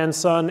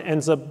great-grandson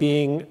ends up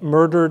being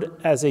murdered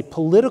as a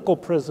political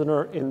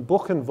prisoner in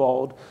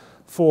Buchenwald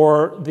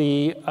for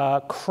the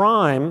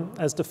crime,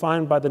 as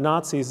defined by the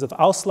Nazis, of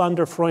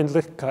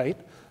Ausländerfreundlichkeit,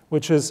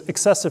 which is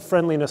excessive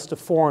friendliness to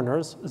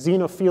foreigners,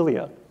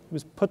 xenophilia. He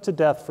was put to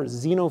death for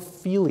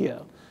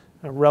xenophilia,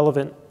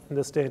 relevant in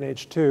this day and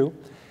age too.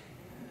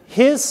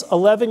 His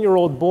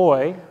 11-year-old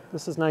boy,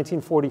 this is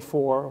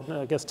 1944,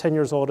 I guess 10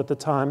 years old at the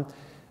time,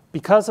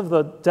 because of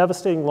the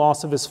devastating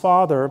loss of his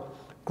father,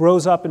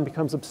 grows up and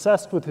becomes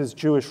obsessed with his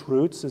Jewish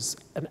roots, is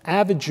an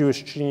avid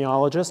Jewish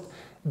genealogist.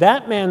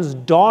 That man's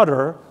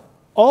daughter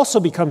also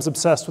becomes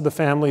obsessed with the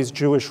family's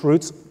Jewish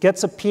roots,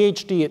 gets a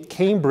PhD at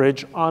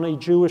Cambridge on a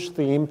Jewish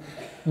theme,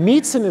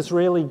 meets an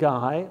Israeli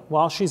guy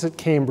while she's at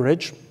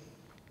Cambridge.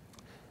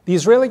 The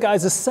Israeli guy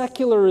is a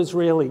secular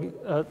Israeli,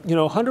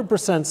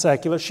 100%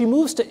 secular. She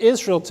moves to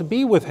Israel to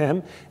be with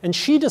him, and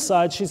she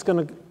decides she's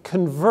going to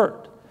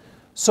convert.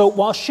 So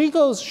while she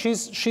goes,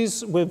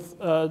 she's with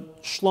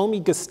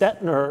Shlomi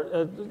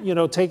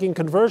Gestetner, taking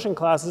conversion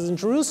classes in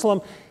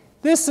Jerusalem.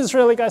 This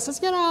Israeli guy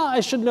says, I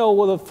should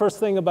know the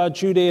first thing about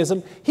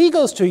Judaism. He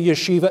goes to a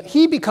yeshiva.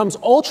 He becomes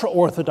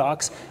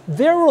ultra-Orthodox.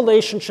 Their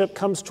relationship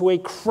comes to a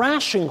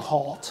crashing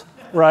halt,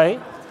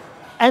 right?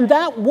 And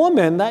that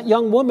woman, that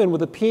young woman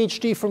with a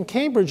PhD from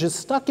Cambridge, is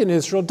stuck in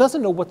Israel,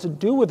 doesn't know what to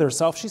do with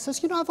herself. She says,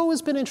 I've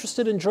always been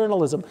interested in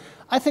journalism.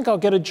 I think I'll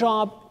get a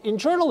job in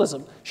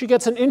journalism. She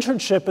gets an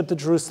internship at the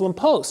Jerusalem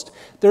Post.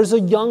 There's a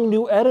young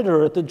new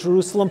editor at the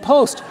Jerusalem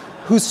Post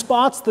who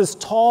spots this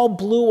tall,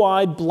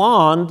 blue-eyed,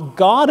 blonde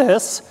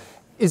goddess,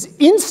 is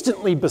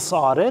instantly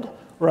besotted,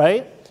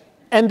 right?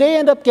 And they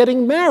end up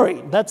getting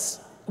married.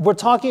 We're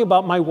talking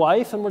about my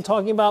wife and we're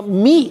talking about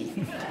me,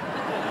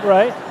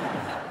 right?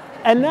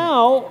 And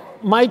now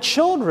my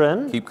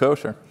children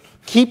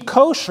keep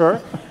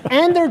kosher,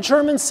 and they're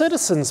German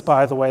citizens,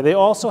 by the way. They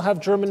also have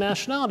German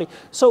nationality.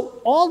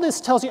 So all this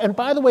tells you, and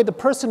by the way, the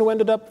person who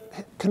ended up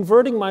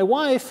converting my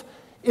wife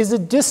is a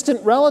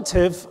distant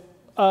relative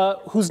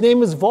whose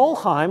name is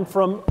Volheim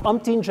from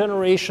umpteen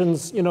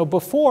generations,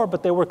 before,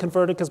 but they were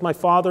converted because my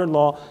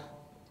father-in-law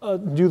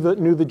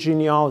knew the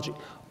genealogy.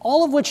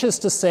 All of which is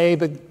to say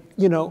that,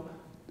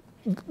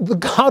 the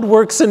God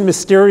works in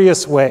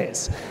mysterious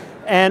ways.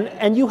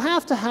 And you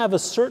have to have a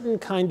certain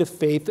kind of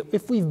faith that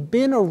if we've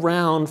been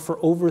around for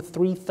over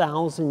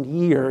 3,000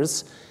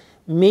 years,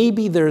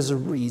 maybe there's a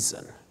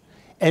reason.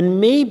 And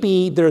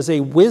maybe there's a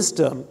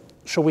wisdom,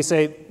 shall we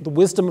say, the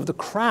wisdom of the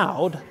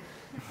crowd,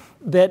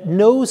 that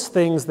knows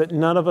things that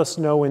none of us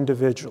know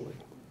individually.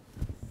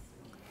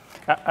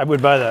 I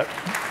would buy that.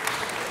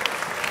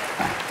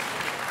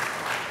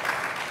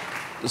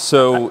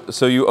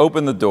 So you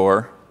open the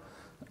door.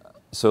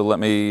 So let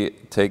me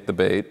take the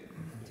bait.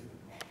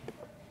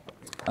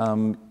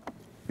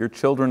 Your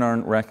children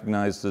aren't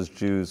recognized as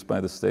Jews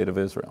by the state of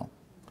Israel.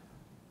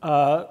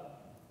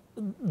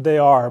 They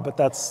are, but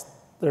that's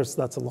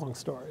a long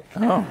story.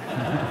 Oh.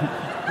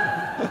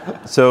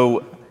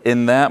 So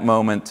in that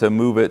moment, to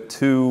move it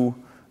to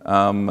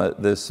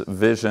this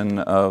vision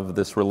of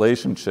this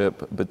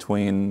relationship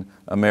between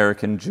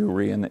American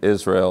Jewry and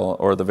Israel,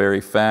 or the very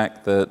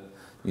fact that,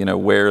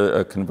 where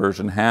a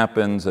conversion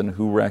happens and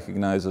who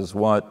recognizes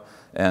what,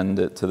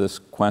 and to this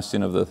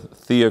question of the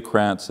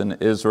theocrats in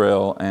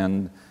Israel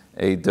and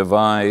a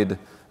divide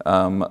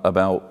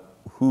about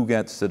who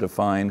gets to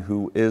define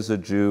who is a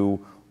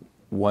Jew,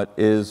 what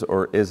is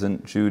or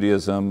isn't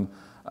Judaism.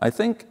 I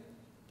think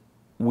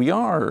we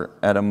are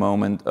at a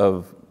moment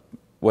of,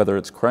 whether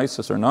it's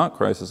crisis or not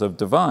crisis, of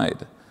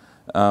divide.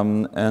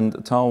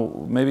 And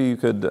Tal, maybe you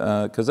could,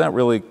 because that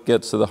really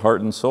gets to the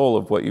heart and soul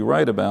of what you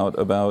write about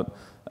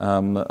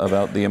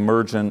the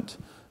emergent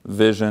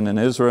vision in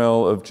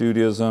Israel of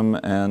Judaism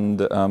and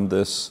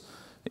this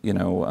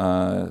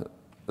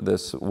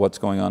what's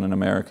going on in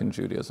American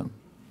Judaism.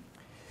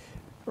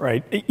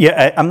 Right.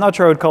 Yeah, I'm not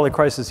sure I would call it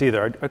crisis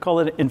either. I call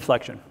it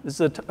inflection.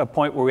 This is a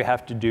point where we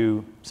have to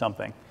do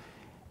something.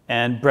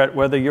 And Bret,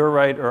 whether you're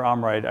right or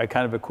I'm right, I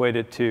kind of equate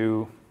it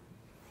to,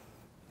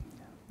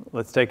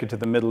 let's take it to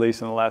the Middle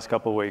East in the last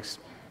couple of weeks.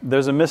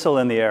 There's a missile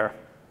in the air.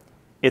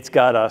 It's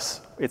got us.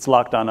 It's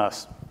locked on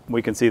us.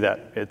 We can see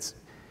that.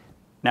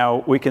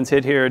 Now, we can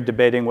sit here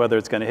debating whether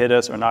it's going to hit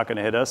us or not going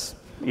to hit us.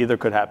 Either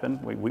could happen.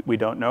 We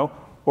don't know.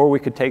 Or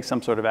we could take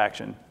some sort of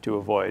action to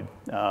avoid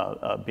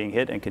being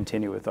hit and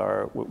continue with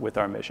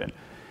our mission.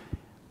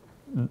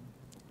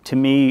 To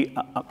me,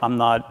 I'm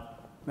not,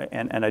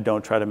 and I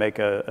don't try to make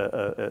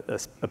a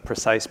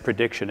precise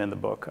prediction in the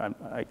book.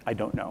 I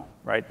don't know,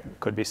 right?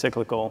 Could be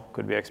cyclical,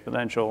 could be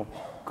exponential,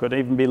 could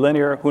even be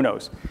linear. Who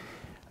knows?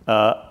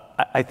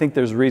 I think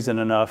there's reason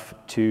enough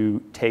to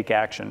take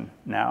action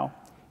now,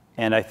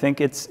 and I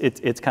think it's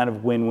kind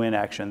of win-win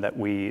action that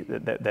we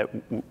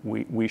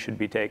should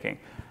be taking.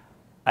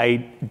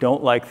 I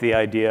don't like the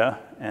idea,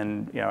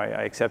 and I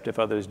accept if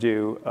others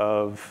do,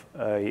 of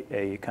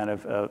a kind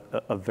of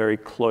a very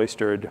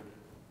cloistered,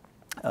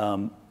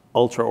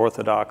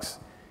 ultra-Orthodox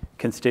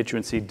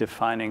constituency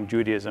defining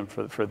Judaism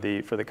for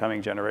the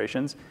coming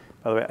generations.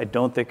 By the way, I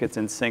don't think it's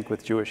in sync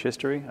with Jewish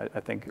history. I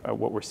think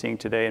what we're seeing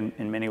today,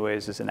 in many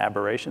ways, is an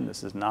aberration.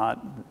 This is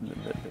not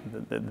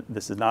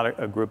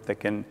a group that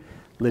can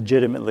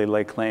legitimately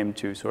lay claim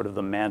to sort of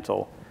the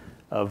mantle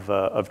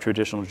of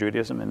traditional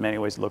Judaism. In many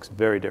ways, it looks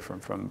very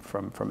different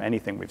from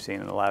anything we've seen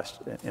in the last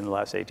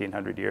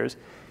 1,800 years.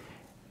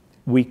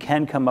 We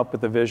can come up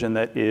with a vision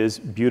that is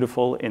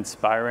beautiful,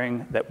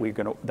 inspiring, that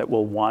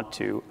we'll want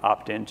to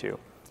opt into,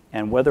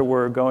 and whether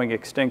we're going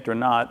extinct or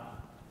not,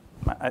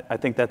 I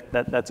think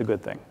that's a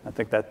good thing. I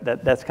think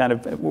that's kind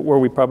of where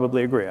we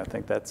probably agree. I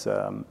think that's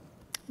the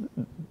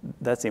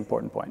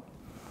important point.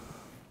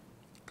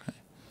 Okay.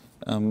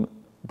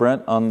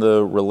 Bret, on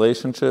the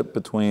relationship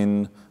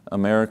between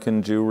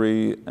American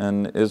Jewry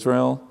and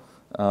Israel,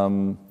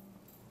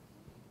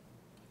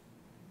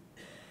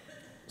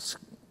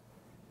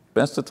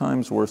 best of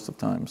times, worst of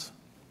times?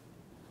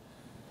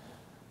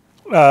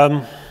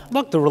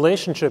 Look, the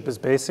relationship is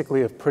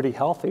basically a pretty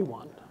healthy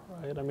one,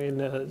 right? I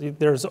mean,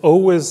 there's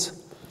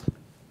always,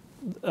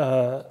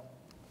 the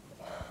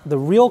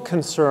real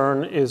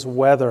concern is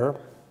whether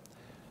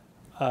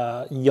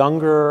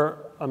younger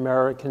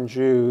American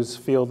Jews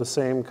feel the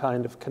same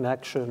kind of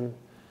connection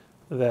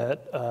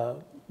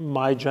that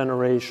my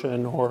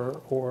generation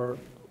or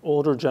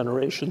older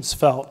generations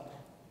felt.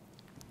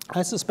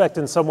 I suspect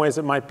in some ways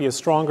it might be a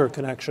stronger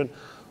connection.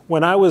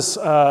 When I was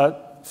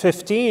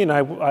 15,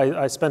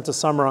 I spent a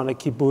summer on a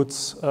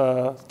kibbutz,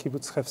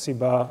 kibbutz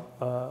Hefzibah,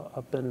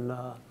 up in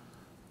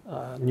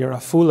near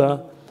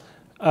Afula.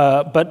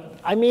 But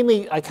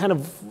I kind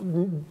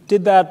of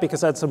did that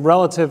because I had some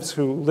relatives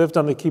who lived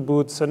on the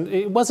kibbutz, and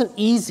it wasn't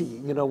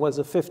easy, as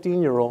a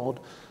 15-year-old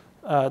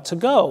to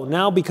go.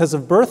 Now, because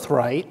of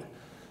birthright,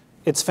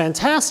 it's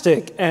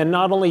fantastic, and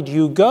not only do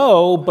you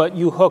go, but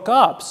you hook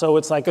up, so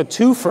it's like a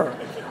twofer.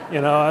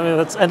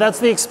 That's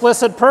the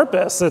explicit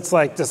purpose. It's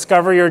like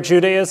discover your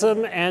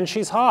Judaism, and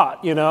she's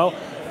hot.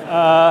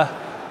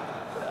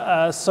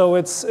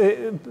 So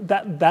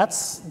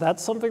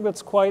that's something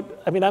that's quite.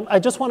 I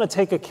just want to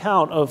take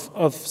account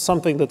of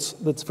something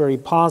that's very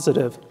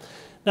positive.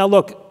 Now,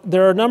 look,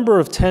 there are a number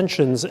of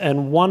tensions,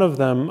 and one of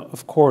them,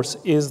 of course,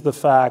 is the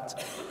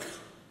fact,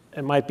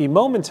 it might be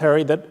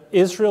momentary, that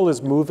Israel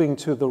is moving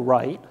to the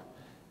right,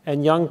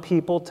 and young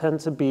people tend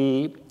to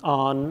be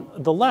on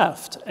the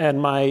left.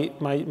 And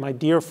my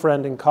dear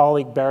friend and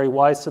colleague Barry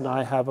Weiss and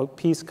I have a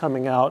piece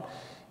coming out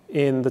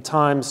in the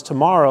Times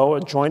tomorrow,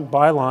 a joint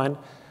byline,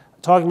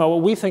 talking about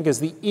what we think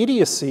is the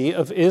idiocy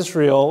of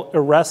Israel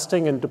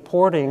arresting and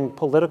deporting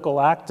political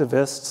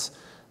activists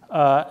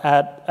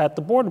at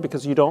the border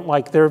because you don't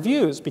like their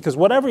views. Because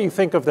whatever you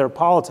think of their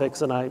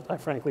politics, and I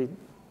frankly,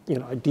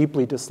 I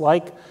deeply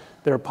dislike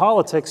their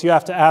politics, you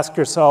have to ask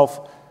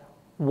yourself,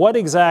 what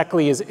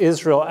exactly is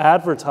Israel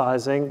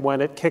advertising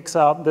when it kicks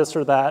out this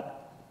or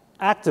that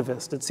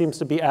activist? It seems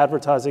to be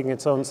advertising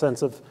its own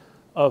sense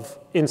of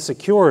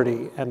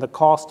insecurity, and the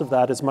cost of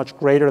that is much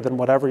greater than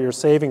whatever you're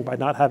saving by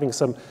not having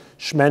some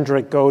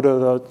schmendrick go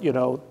to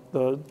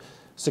the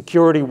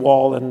security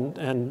wall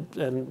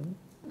and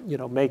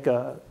make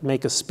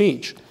a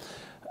speech.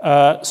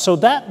 So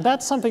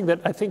that's something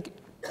that I think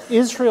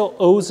Israel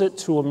owes it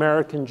to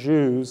American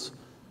Jews,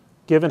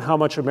 given how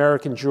much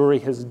American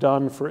Jewry has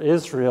done for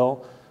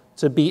Israel,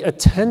 to be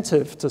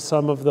attentive to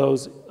some of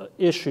those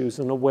issues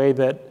in a way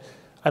that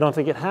I don't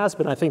think it has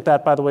been. I think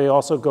that, by the way,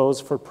 also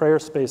goes for prayer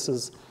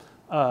spaces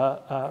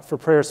at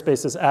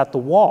the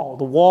Wall.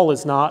 The Wall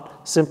is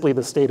not simply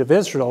the state of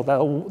Israel.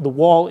 The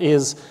Wall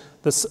is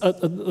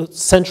the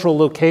central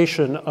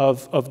location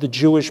of the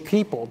Jewish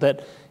people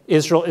that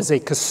Israel is a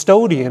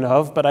custodian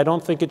of, but I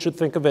don't think it should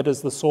think of it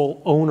as the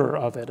sole owner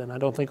of it, and I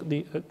don't think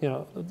the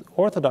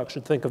Orthodox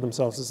should think of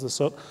themselves as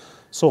the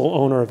sole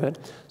owner of it.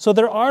 So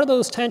there are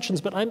those tensions,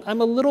 but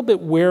I'm a little bit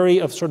wary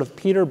of sort of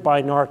Peter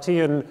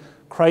Beinartian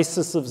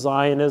crisis of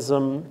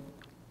Zionism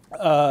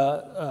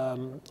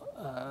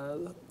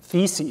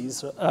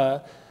theses,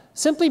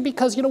 simply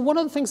because, one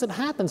of the things that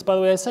happens, by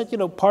the way, I said,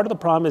 part of the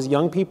problem is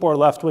young people are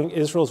left-wing,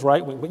 Israel's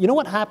right-wing. But you know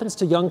what happens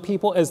to young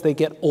people as they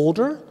get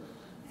older?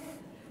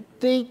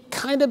 They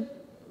kind of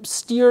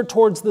steer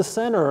towards the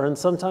center and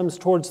sometimes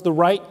towards the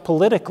right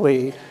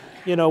politically,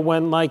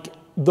 when like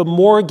the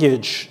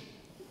mortgage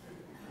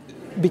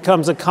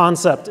becomes a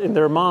concept in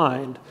their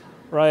mind,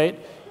 right?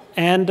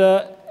 And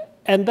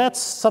that's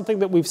something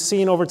that we've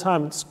seen over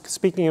time.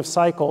 Speaking of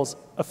cycles,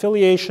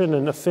 affiliation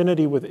and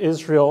affinity with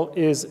Israel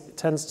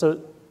tends to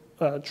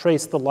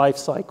trace the life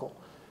cycle.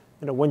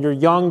 When you're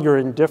young, you're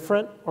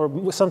indifferent,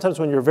 or sometimes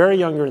when you're very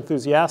young, you're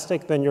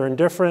enthusiastic, then you're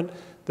indifferent,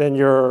 then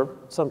you're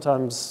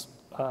sometimes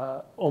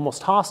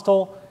almost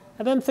hostile,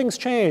 and then things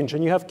change,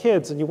 and you have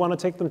kids, and you want to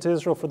take them to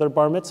Israel for their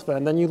bar mitzvah,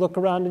 and then you look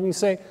around and you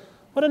say,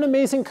 what an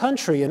amazing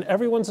country, and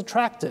everyone's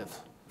attractive.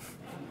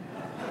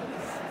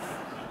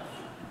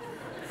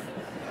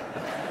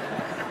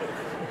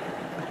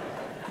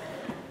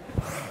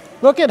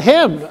 Look at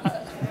him,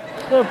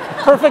 the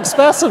perfect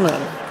specimen.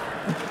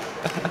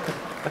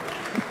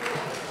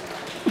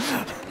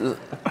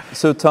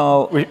 So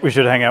Tal, we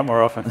should hang out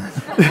more often.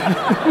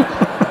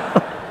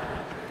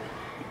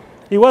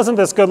 He wasn't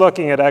this good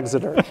looking at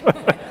Exeter.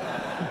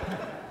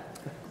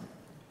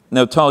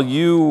 Now, Tal,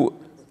 you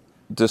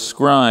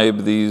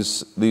describe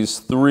these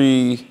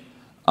three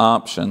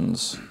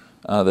options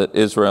that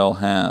Israel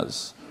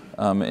has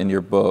in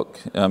your book.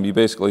 You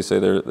basically say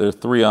there are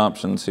three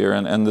options here,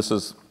 and this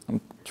is, I'm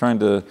trying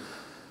to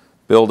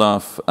build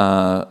off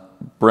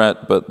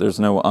Bret, but there's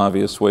no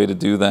obvious way to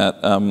do that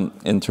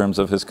in terms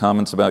of his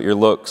comments about your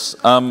looks.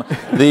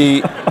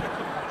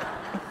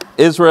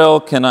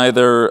 Israel can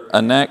either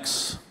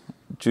annex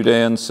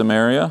Judea and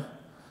Samaria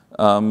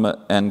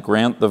and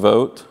grant the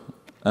vote,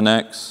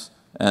 annex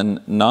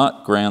and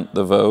not grant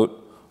the vote,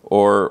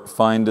 or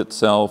find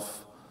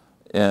itself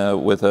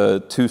with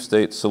a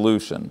two-state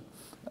solution.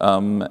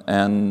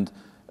 And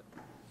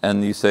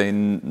you say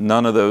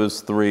none of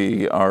those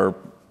three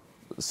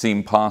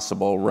seem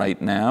possible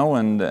right now,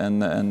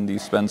 and you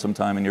spend some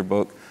time in your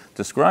book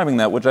describing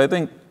that, which I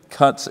think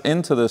cuts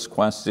into this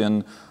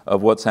question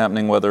of what's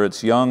happening, whether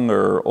it's young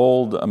or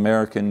old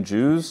American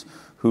Jews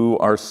who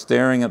are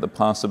staring at the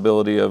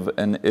possibility of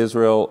an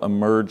Israel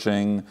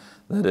emerging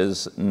that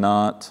is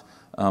not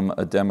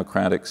a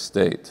democratic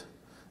state.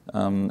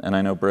 And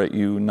I know, Bret,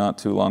 you not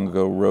too long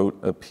ago wrote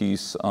a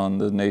piece on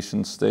the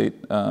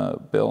nation-state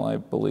bill, I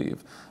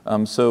believe.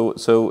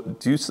 So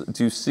do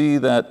you see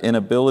that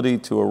inability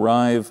to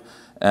arrive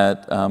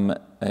at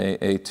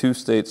a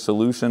two-state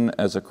solution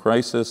as a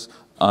crisis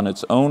on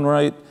its own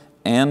right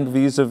and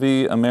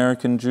vis-a-vis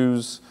American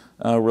Jews'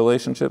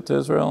 relationship to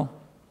Israel?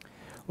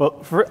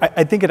 Well,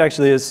 I think it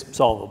actually is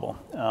solvable.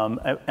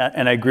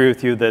 And I agree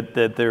with you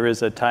that there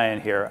is a tie-in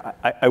here.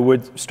 I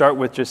would start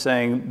with just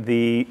saying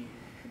we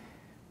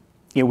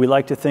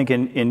like to think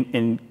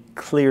in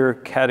clear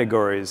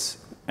categories,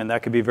 and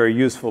that could be very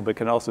useful, but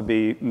can also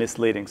be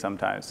misleading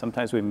sometimes.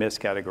 Sometimes we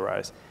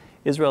miscategorize.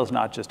 Israel is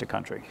not just a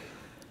country.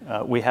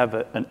 We have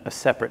a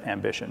separate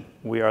ambition.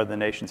 We are the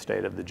nation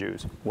state of the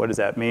Jews. What does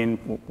that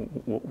mean?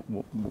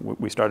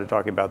 We started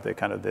talking about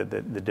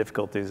the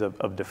difficulties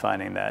of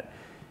defining that.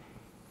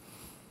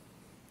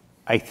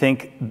 I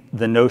think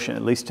the notion,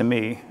 at least to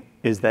me,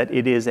 is that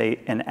it is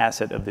an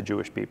asset of the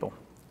Jewish people.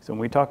 So when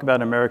we talk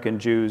about American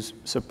Jews'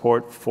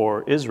 support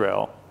for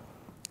Israel,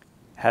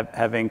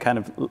 having kind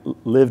of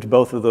lived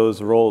both of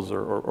those roles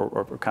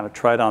or kind of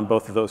tried on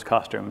both of those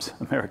costumes,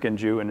 American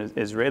Jew and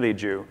Israeli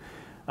Jew,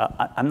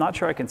 I'm not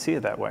sure I can see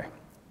it that way.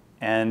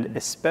 And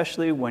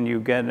especially when you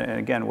get, and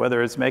again,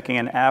 whether it's making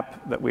an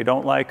app that we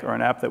don't like or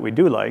an app that we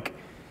do like,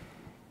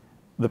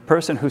 the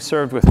person who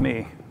served with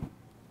me,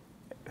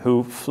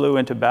 who flew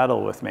into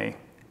battle with me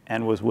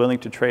and was willing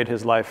to trade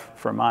his life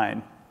for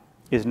mine,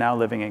 is now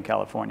living in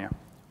California.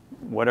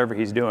 Whatever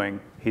he's doing,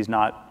 he's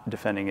not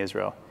defending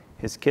Israel.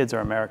 His kids are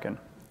American.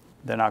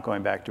 They're not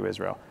going back to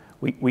Israel.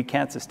 We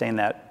can't sustain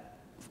that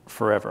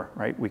forever,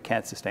 right? We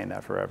can't sustain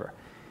that forever.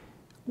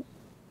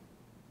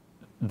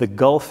 The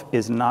gulf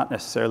is not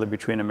necessarily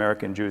between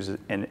American Jews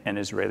and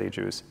Israeli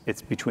Jews.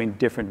 It's between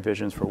different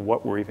visions for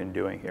what we're even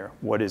doing here.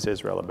 What is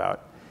Israel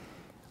about?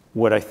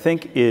 What I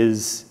think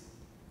is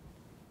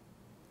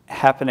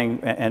happening,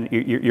 and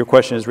your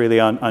question is really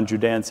on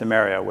Judea and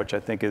Samaria, which I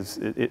think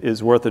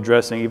is worth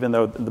addressing, even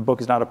though the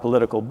book is not a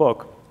political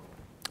book,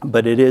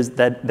 but it is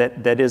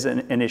that is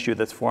an issue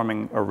that's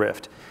forming a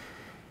rift,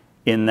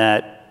 in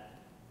that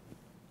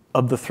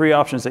of the three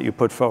options that you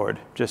put forward,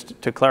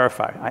 just to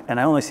clarify, and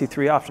I only see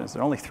three options.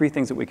 There are only three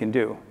things that we can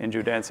do in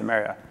Judea and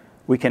Samaria.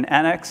 We can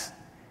annex,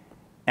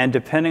 and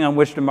depending on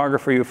which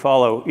demographer you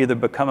follow, either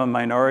become a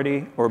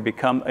minority or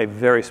become a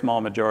very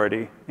small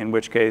majority, in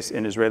which case,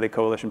 in Israeli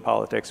coalition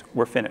politics,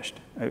 we're finished.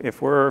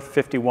 If we're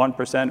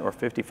 51% or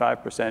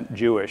 55%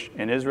 Jewish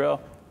in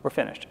Israel, we're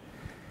finished.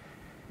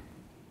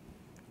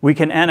 We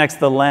can annex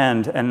the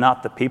land and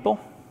not the people,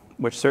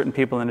 which certain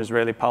people in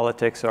Israeli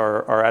politics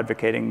are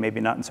advocating, maybe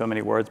not in so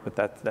many words, but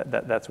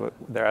that's what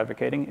they're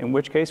advocating, in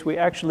which case we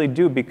actually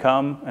do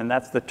become, and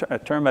that's a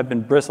term I've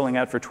been bristling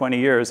at for 20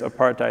 years,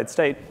 apartheid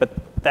state, but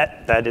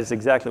that is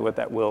exactly what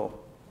that will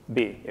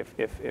be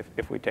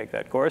if we take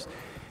that course,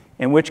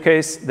 in which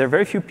case there are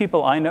very few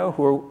people I know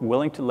who are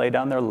willing to lay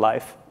down their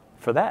life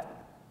for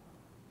that.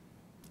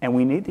 And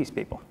we need these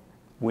people.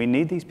 We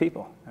need these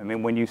people. I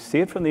mean, when you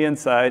see it from the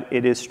inside,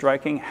 it is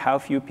striking how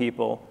few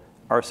people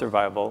our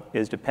survival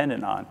is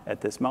dependent on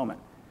at this moment.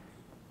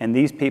 And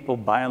these people,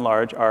 by and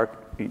large,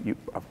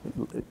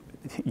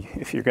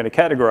 if you're going to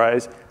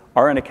categorize,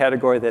 are in a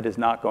category that is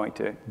not going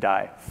to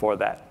die for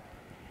that.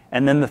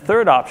 And then the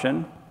third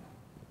option,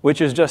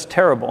 which is just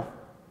terrible,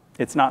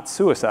 it's not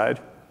suicide,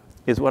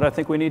 is what I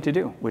think we need to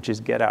do, which is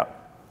get out.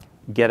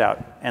 Get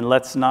out. And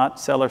let's not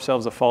sell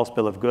ourselves a false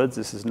bill of goods.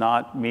 This is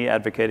not me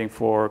advocating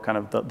for kind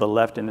of the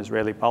left in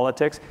Israeli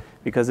politics,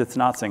 because it's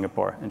not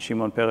Singapore. And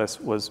Shimon Peres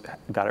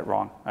got it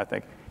wrong, I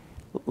think.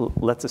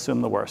 Let's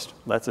assume the worst.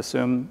 Let's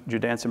assume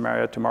Judea and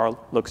Samaria tomorrow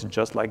looks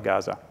just like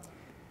Gaza.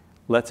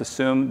 Let's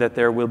assume that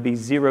there will be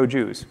zero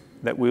Jews,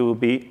 that we will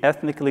be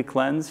ethnically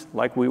cleansed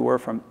like we were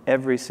from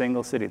every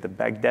single city. The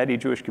Baghdadi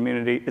Jewish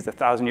community is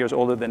 1,000 years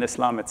older than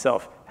Islam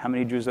itself. How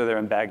many Jews are there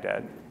in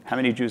Baghdad? How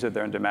many Jews are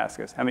there in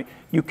Damascus?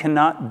 You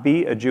cannot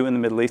be a Jew in the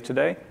Middle East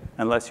today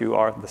unless you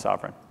are the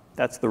sovereign.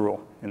 That's the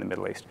rule in the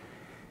Middle East.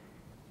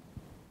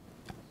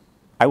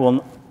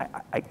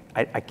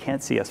 I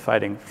can't see us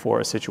fighting for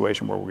a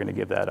situation where we're going to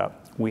give that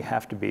up. We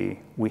have to be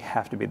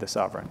the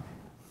sovereign.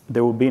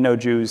 There will be no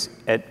Jews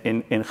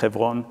in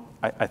Hebron.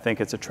 I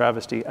think it's a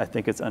travesty. I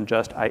think it's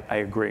unjust. I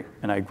agree.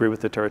 And I agree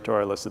with the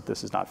territorialists that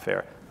this is not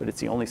fair. But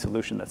it's the only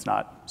solution that's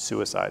not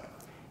suicide.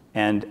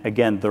 And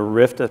again, the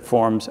rift that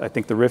forms, I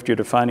think the rift you're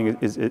defining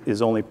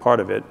is only part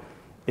of it.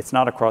 It's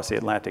not across the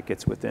Atlantic.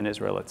 It's within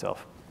Israel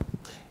itself.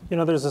 You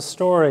know, there's a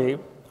story,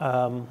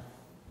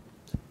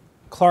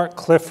 Clark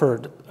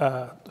Clifford,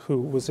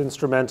 who was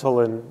instrumental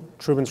in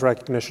Truman's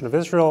recognition of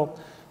Israel,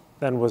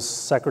 then was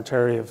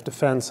Secretary of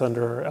Defense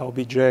under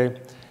LBJ.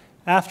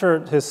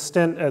 After his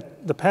stint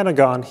at the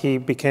Pentagon, he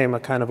became a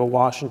kind of a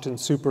Washington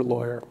super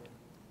lawyer.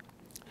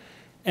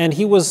 And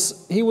he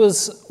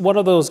was one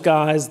of those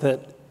guys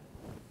that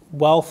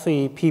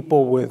wealthy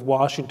people with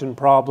Washington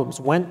problems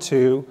went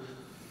to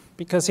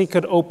because he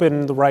could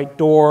open the right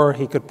door,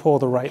 he could pull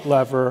the right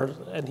lever,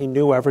 and he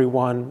knew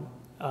everyone.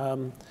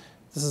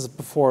 This is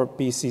before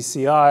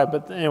BCCI,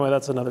 but anyway,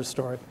 that's another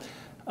story.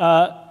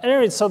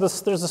 Anyway, so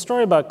there's a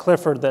story about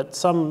Clifford that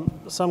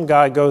some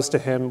guy goes to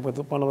him with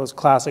one of those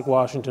classic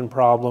Washington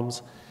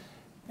problems,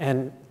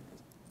 and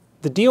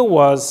the deal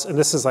was, and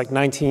this is like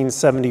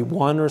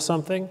 1971 or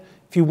something,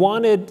 if you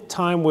wanted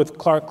time with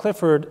Clark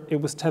Clifford, it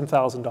was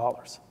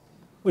 $10,000,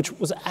 which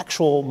was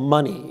actual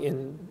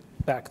money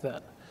back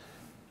then.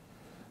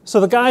 So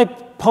the guy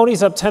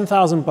ponies up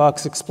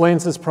 $10,000,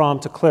 explains his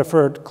problem to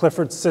Clifford.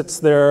 Clifford sits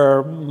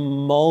there,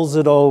 mulls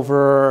it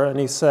over, and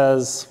he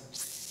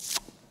says,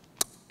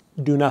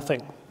 do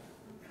nothing.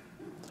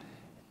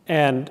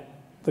 And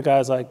the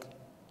guy's like,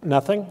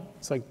 nothing?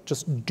 It's like,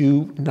 just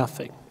do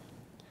nothing.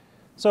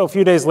 So a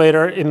few days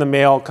later, in the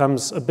mail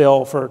comes a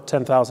bill for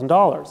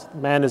 $10,000. The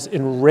man is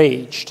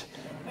enraged,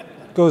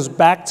 goes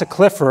back to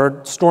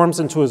Clifford, storms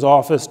into his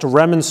office to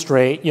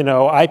remonstrate,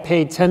 I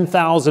paid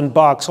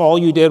 $10,000, all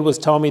you did was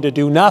tell me to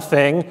do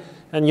nothing,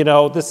 and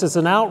this is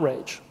an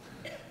outrage.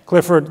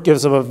 Clifford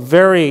gives him a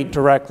very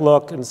direct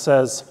look and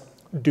says,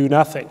 "Do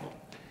nothing."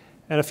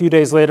 And a few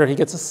days later, he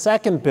gets a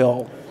second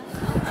bill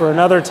for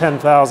another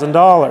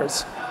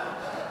 $10,000.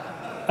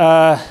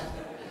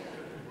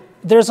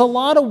 There's a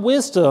lot of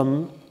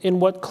wisdom in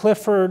what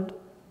Clifford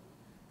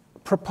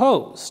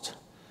proposed.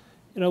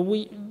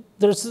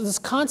 There's this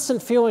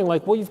constant feeling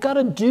like, well, you've got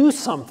to do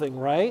something,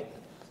 right?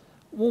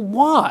 Well,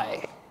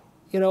 why?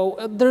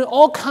 There are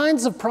all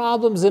kinds of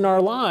problems in our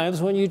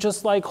lives when you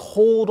just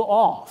hold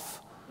off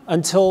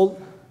until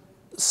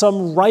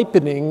some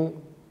ripening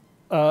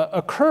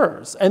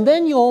occurs. And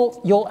then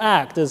you'll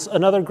act. As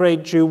another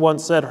great Jew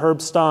once said,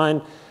 Herb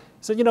Stein,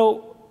 said,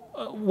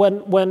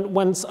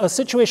 when a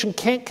situation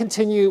can't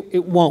continue,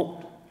 it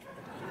won't.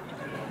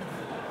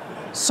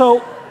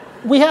 So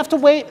we have to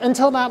wait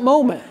until that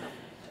moment.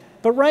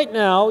 But right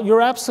now,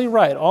 you're absolutely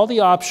right. All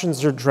the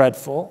options are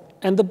dreadful.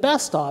 And the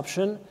best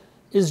option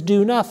is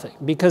do nothing.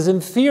 Because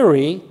in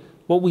theory,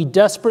 what we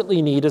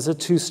desperately need is a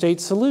two-state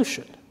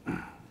solution.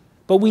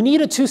 But we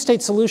need a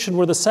two-state solution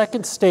where the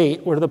second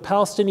state, where the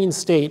Palestinian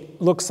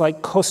state looks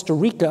like Costa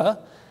Rica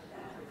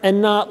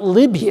and not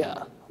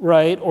Libya,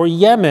 right? Or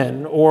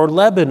Yemen or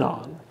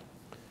Lebanon.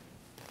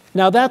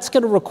 Now that's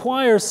going to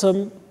require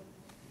some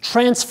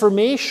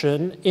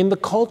transformation in the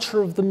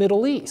culture of the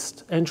Middle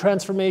East and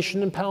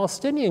transformation in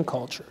Palestinian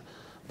culture.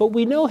 But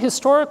we know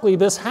historically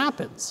this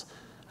happens.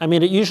 I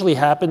mean, it usually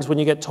happens when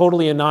you get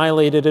totally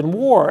annihilated in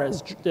war,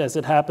 as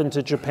it happened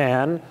to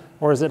Japan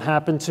or as it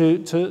happened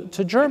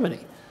to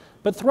Germany.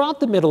 But throughout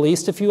the Middle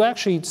East, if you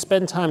actually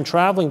spend time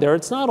traveling there,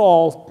 it's not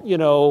all,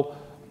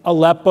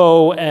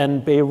 Aleppo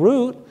and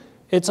Beirut.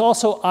 It's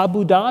also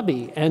Abu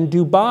Dhabi and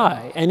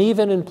Dubai, and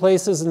even in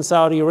places in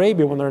Saudi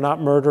Arabia when they're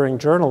not murdering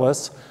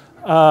journalists,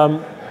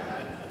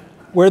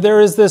 where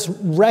there is this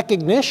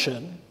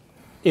recognition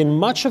in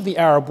much of the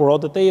Arab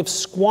world that they have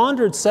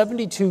squandered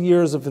 72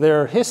 years of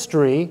their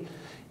history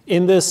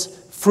in this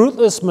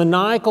fruitless,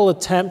 maniacal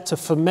attempt to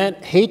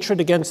foment hatred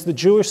against the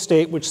Jewish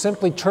state, which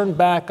simply turned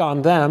back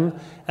on them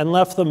and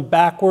left them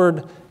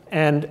backward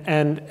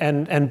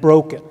and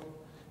broken.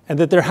 And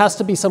that there has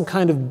to be some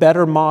kind of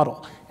better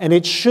model. And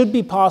it should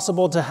be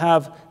possible to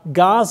have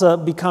Gaza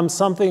become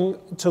something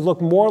to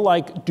look more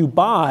like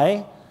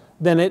Dubai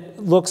than it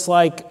looks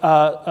like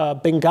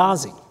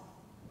Benghazi.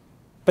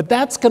 But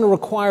that's going to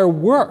require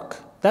work.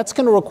 That's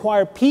going to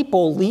require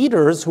people,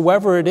 leaders,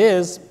 whoever it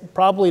is,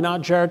 probably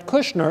not Jared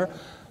Kushner,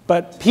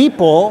 but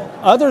people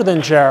other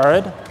than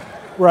Jared,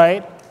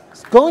 right,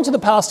 going to the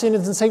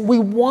Palestinians and saying, we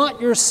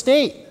want your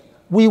state.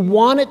 We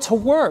want it to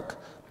work,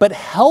 but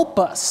help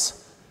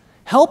us.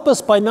 Help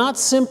us by not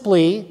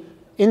simply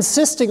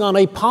insisting on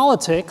a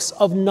politics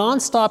of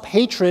nonstop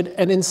hatred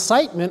and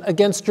incitement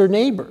against your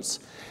neighbors.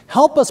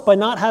 Help us by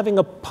not having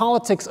a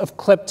politics of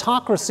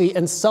kleptocracy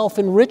and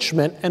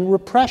self-enrichment and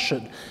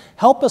repression.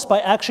 Help us by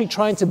actually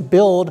trying to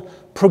build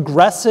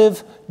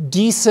progressive,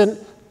 decent,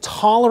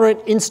 tolerant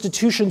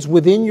institutions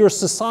within your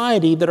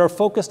society that are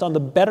focused on the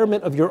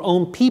betterment of your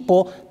own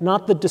people,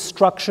 not the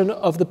destruction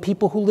of the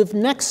people who live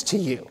next to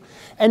you.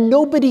 And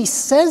nobody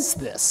says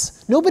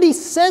this. Nobody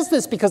says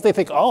this because they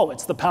think, oh,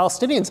 it's the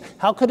Palestinians.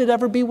 How could it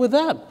ever be with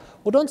them?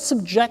 Well, don't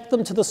subject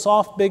them to the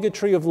soft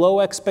bigotry of low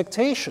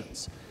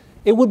expectations.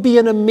 It would be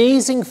an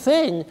amazing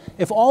thing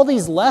if all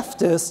these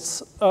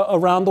leftists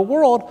around the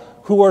world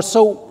who are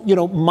so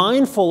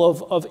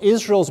mindful of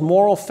Israel's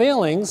moral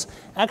failings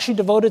actually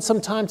devoted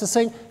some time to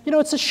saying,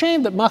 it's a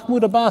shame that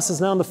Mahmoud Abbas is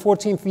now in the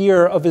 14th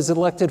year of his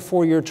elected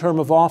 4-year term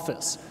of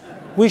office.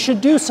 We should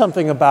do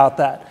something about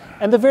that.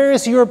 And the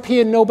various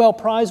European Nobel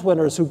Prize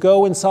winners who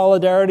go in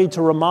solidarity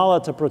to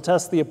Ramallah to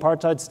protest the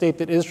apartheid state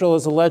that Israel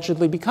is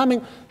allegedly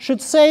becoming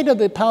should say to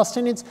the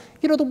Palestinians,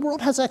 the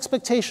world has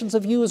expectations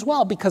of you as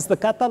well, because the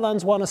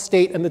Catalans want a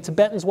state, and the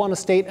Tibetans want a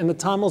state, and the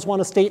Tamils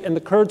want a state, and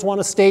the Kurds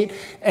want a state,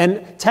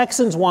 and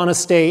Texans want a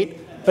state,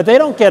 but they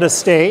don't get a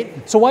state,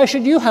 so why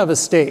should you have a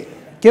state?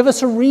 Give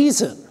us a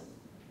reason.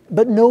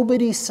 But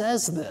nobody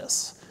says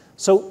this.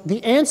 So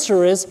the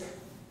answer is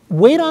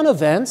wait on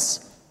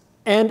events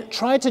and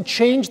try to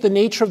change the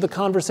nature of the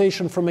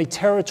conversation from a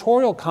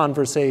territorial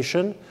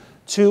conversation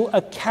to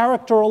a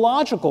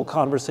characterological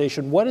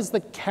conversation. What is the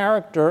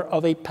character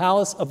of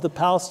the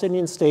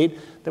Palestinian state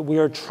that we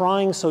are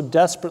trying so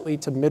desperately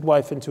to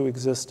midwife into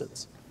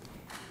existence?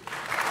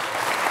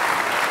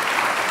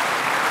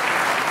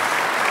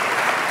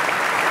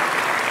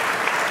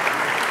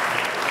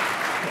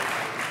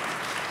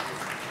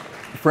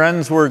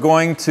 Friends, we're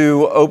going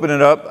to open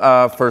it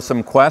up for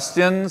some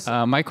questions.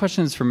 My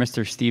question is for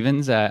Mr.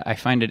 Stephens. I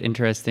find it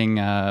interesting.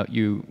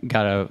 You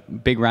got a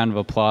big round of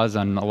applause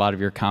on a lot of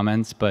your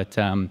comments, but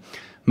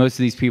most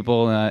of these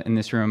people in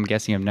this room, I'm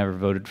guessing, have never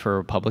voted for a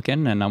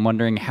Republican. And I'm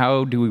wondering,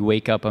 how do we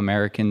wake up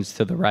Americans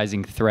to the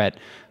rising threat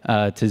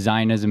to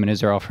Zionism in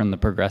Israel from the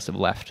progressive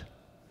left?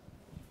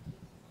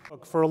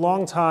 Look, for a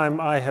long time,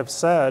 I have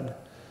said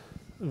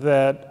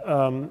that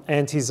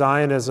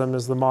anti-Zionism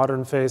is the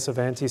modern face of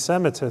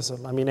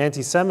anti-Semitism. I mean,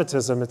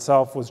 anti-Semitism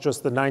itself was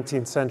just the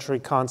 19th century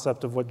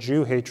concept of what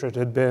Jew hatred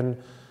had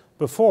been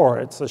before.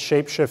 It's a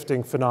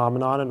shape-shifting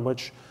phenomenon in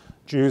which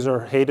Jews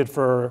are hated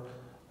for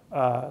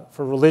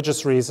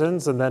religious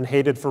reasons, and then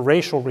hated for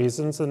racial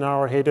reasons, and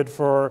now are hated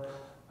for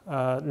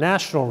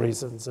national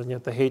reasons, and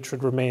yet the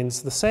hatred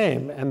remains the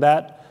same. And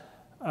that,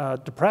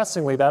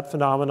 depressingly, that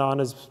phenomenon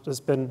has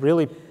been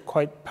really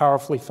quite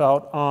powerfully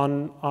felt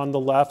on the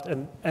left,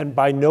 and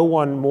by no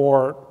one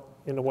more,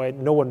 in a way,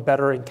 no one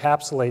better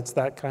encapsulates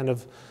that kind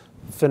of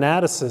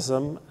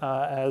fanaticism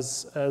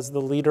as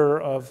the leader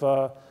of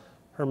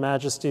Her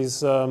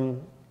Majesty's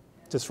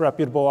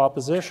disreputable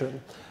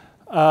opposition.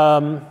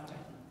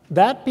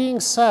 That being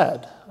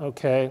said,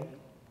 okay,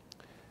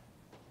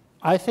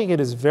 I think it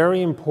is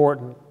very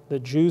important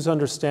that Jews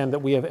understand that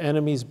we have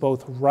enemies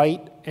both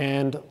right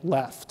and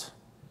left.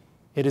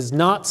 It is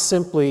not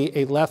simply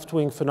a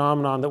left-wing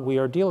phenomenon that we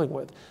are dealing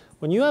with.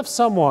 When you have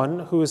someone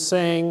who is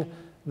saying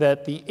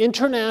that the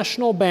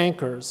international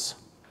bankers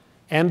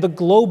and the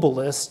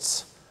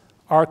globalists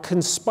are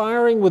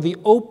conspiring with the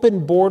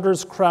open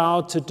borders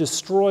crowd to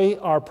destroy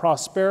our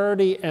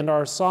prosperity and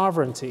our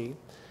sovereignty,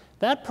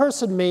 that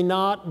person may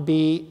not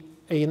be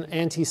an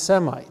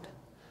anti-Semite,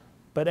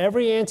 but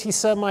every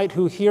anti-Semite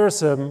who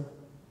hears him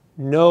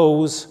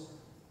knows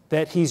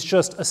that he's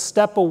just a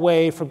step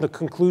away from the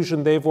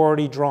conclusion they've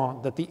already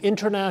drawn, that the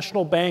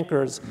international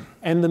bankers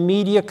and the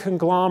media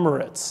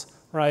conglomerates,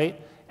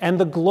 right, and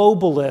the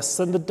globalists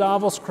and the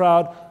Davos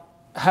crowd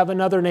have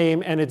another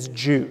name, and it's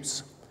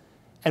Jews.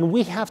 And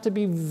we have to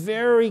be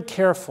very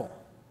careful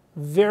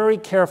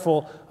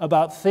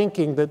about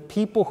thinking that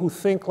people who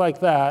think like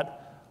that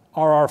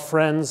are our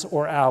friends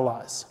or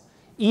allies.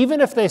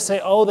 Even if they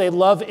say, oh, they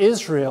love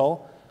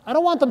Israel, I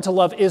don't want them to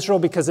love Israel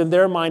because in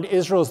their mind,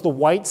 Israel is the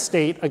white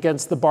state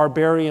against the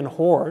barbarian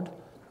horde,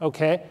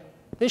 okay?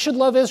 They should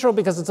love Israel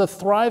because it's a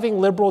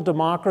thriving liberal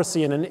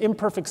democracy in an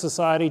imperfect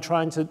society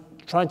trying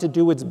to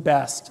do its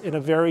best in a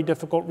very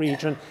difficult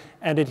region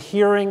and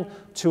adhering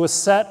to a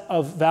set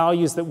of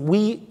values that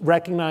we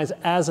recognize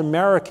as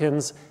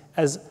Americans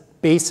as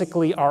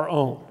basically our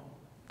own.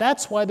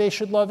 That's why they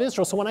should love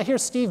Israel. So when I hear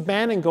Steve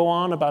Bannon go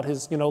on about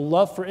his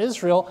love for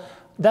Israel,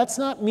 that's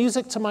not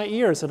music to my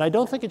ears, and I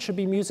don't think it should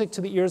be music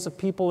to the ears of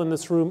people in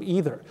this room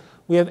either.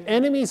 We have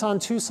enemies on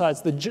two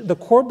sides. The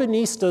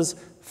Corbynistas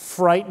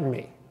frighten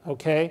me,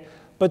 okay?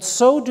 But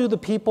so do the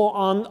people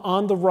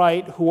on the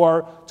right who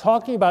are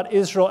talking about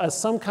Israel as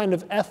some kind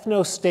of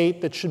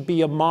ethno-state that should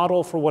be a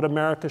model for what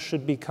America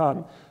should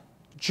become.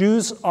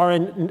 Jews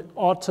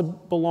ought to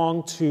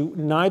belong to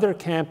neither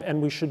camp,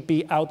 and we should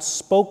be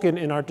outspoken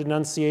in our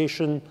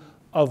denunciation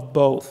of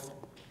both.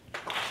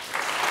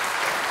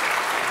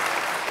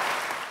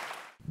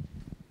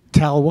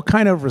 Tal, what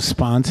kind of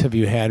response have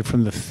you had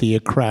from the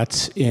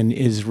theocrats in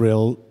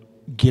Israel,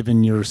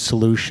 given your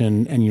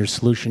solution, and your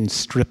solution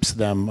strips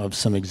them of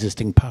some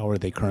existing power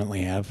they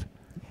currently have?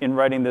 In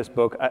writing this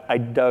book, I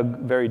dug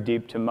very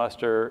deep to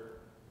muster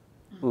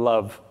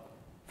love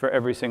for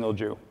every single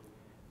Jew,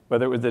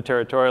 whether it was the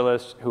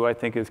territorialist, who I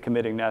think is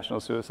committing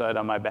national suicide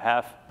on my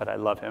behalf, but I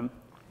love him,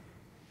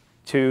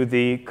 to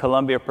the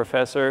Columbia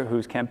professor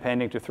who's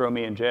campaigning to throw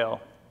me in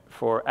jail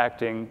for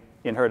acting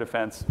in her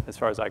defense, as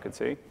far as I could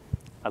see.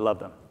 I love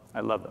them. I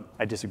love them.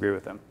 I disagree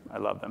with them. I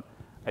love them.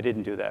 I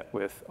didn't do that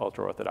with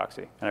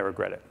ultra-Orthodoxy, and I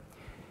regret it.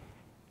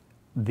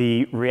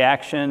 The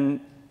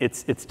reaction,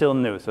 it's still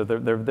new, so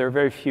there are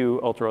very few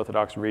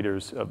ultra-Orthodox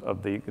readers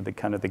of the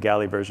kind of the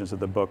galley versions of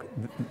the book.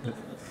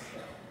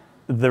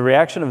 The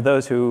reaction of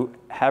those who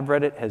have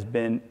read it has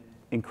been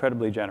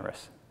incredibly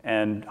generous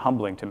and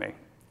humbling to me.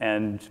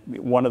 And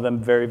one of them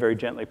very, very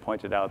gently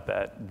pointed out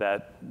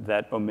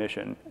that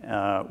omission,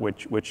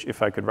 which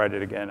if I could write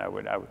it again, I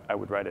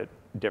would write it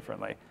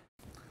differently.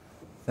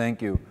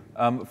 Thank you.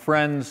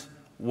 Friends,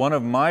 one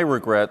of my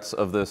regrets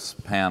of this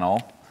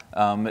panel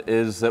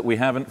is that we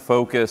haven't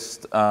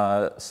focused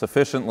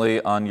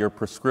sufficiently on your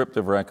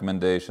prescriptive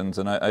recommendations.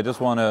 And I just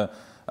want to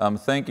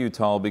thank you,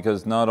 Tal,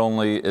 because not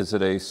only is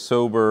it a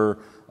sober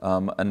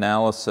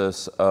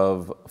analysis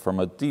from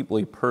a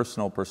deeply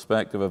personal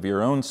perspective of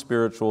your own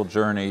spiritual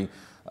journey,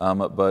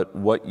 but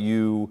what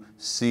you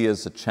see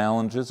as the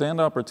challenges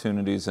and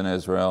opportunities in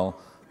Israel,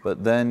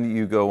 but then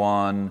you go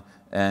on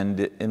and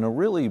in a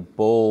really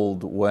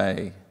bold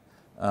way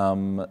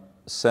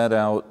set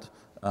out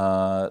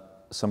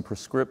some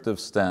prescriptive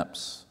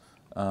steps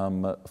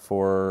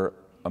for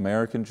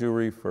American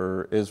Jewry,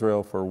 for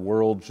Israel, for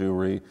world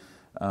Jewry.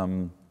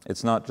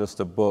 It's not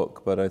just a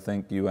book, but I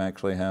think you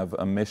actually have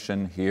a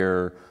mission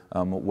here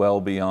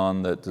well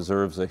beyond that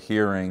deserves a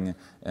hearing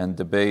and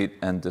debate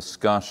and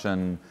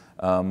discussion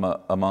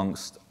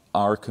amongst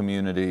our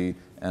community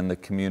and the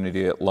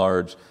community at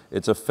large.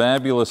 It's a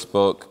fabulous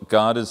book.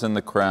 God is in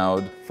the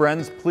crowd.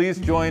 Friends, please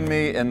join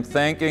me in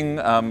thanking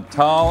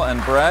Tal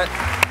and Bret.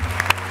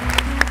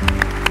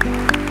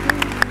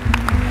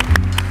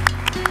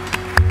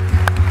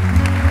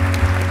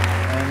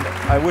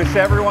 And I wish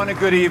everyone a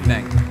good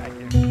evening.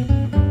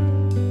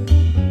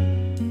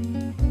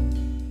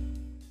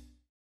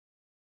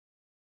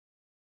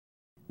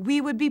 We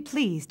We would be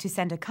pleased to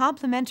send a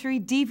complimentary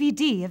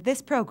DVD of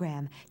this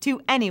program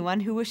to anyone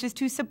who wishes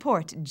to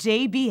support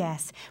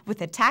JBS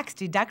with a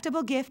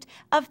tax-deductible gift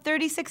of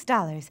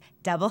 $36,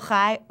 double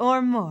high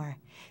or more.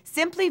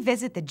 Simply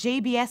visit the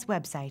JBS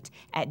website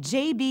at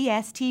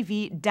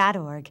jbstv.org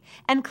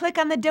and click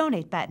on the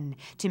Donate button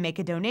to make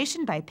a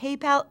donation by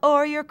PayPal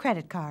or your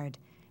credit card.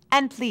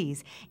 And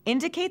please,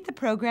 indicate the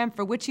program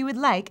for which you would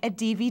like a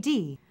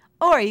DVD.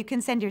 Or you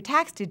can send your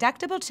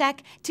tax-deductible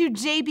check to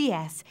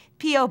JBS,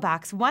 P.O.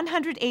 Box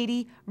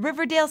 180,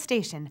 Riverdale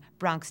Station,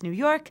 Bronx, New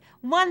York,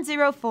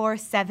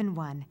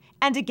 10471.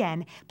 And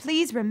again,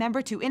 please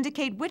remember to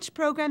indicate which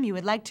program you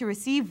would like to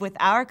receive with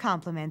our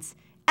compliments.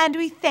 And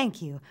we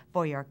thank you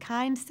for your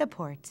kind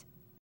support.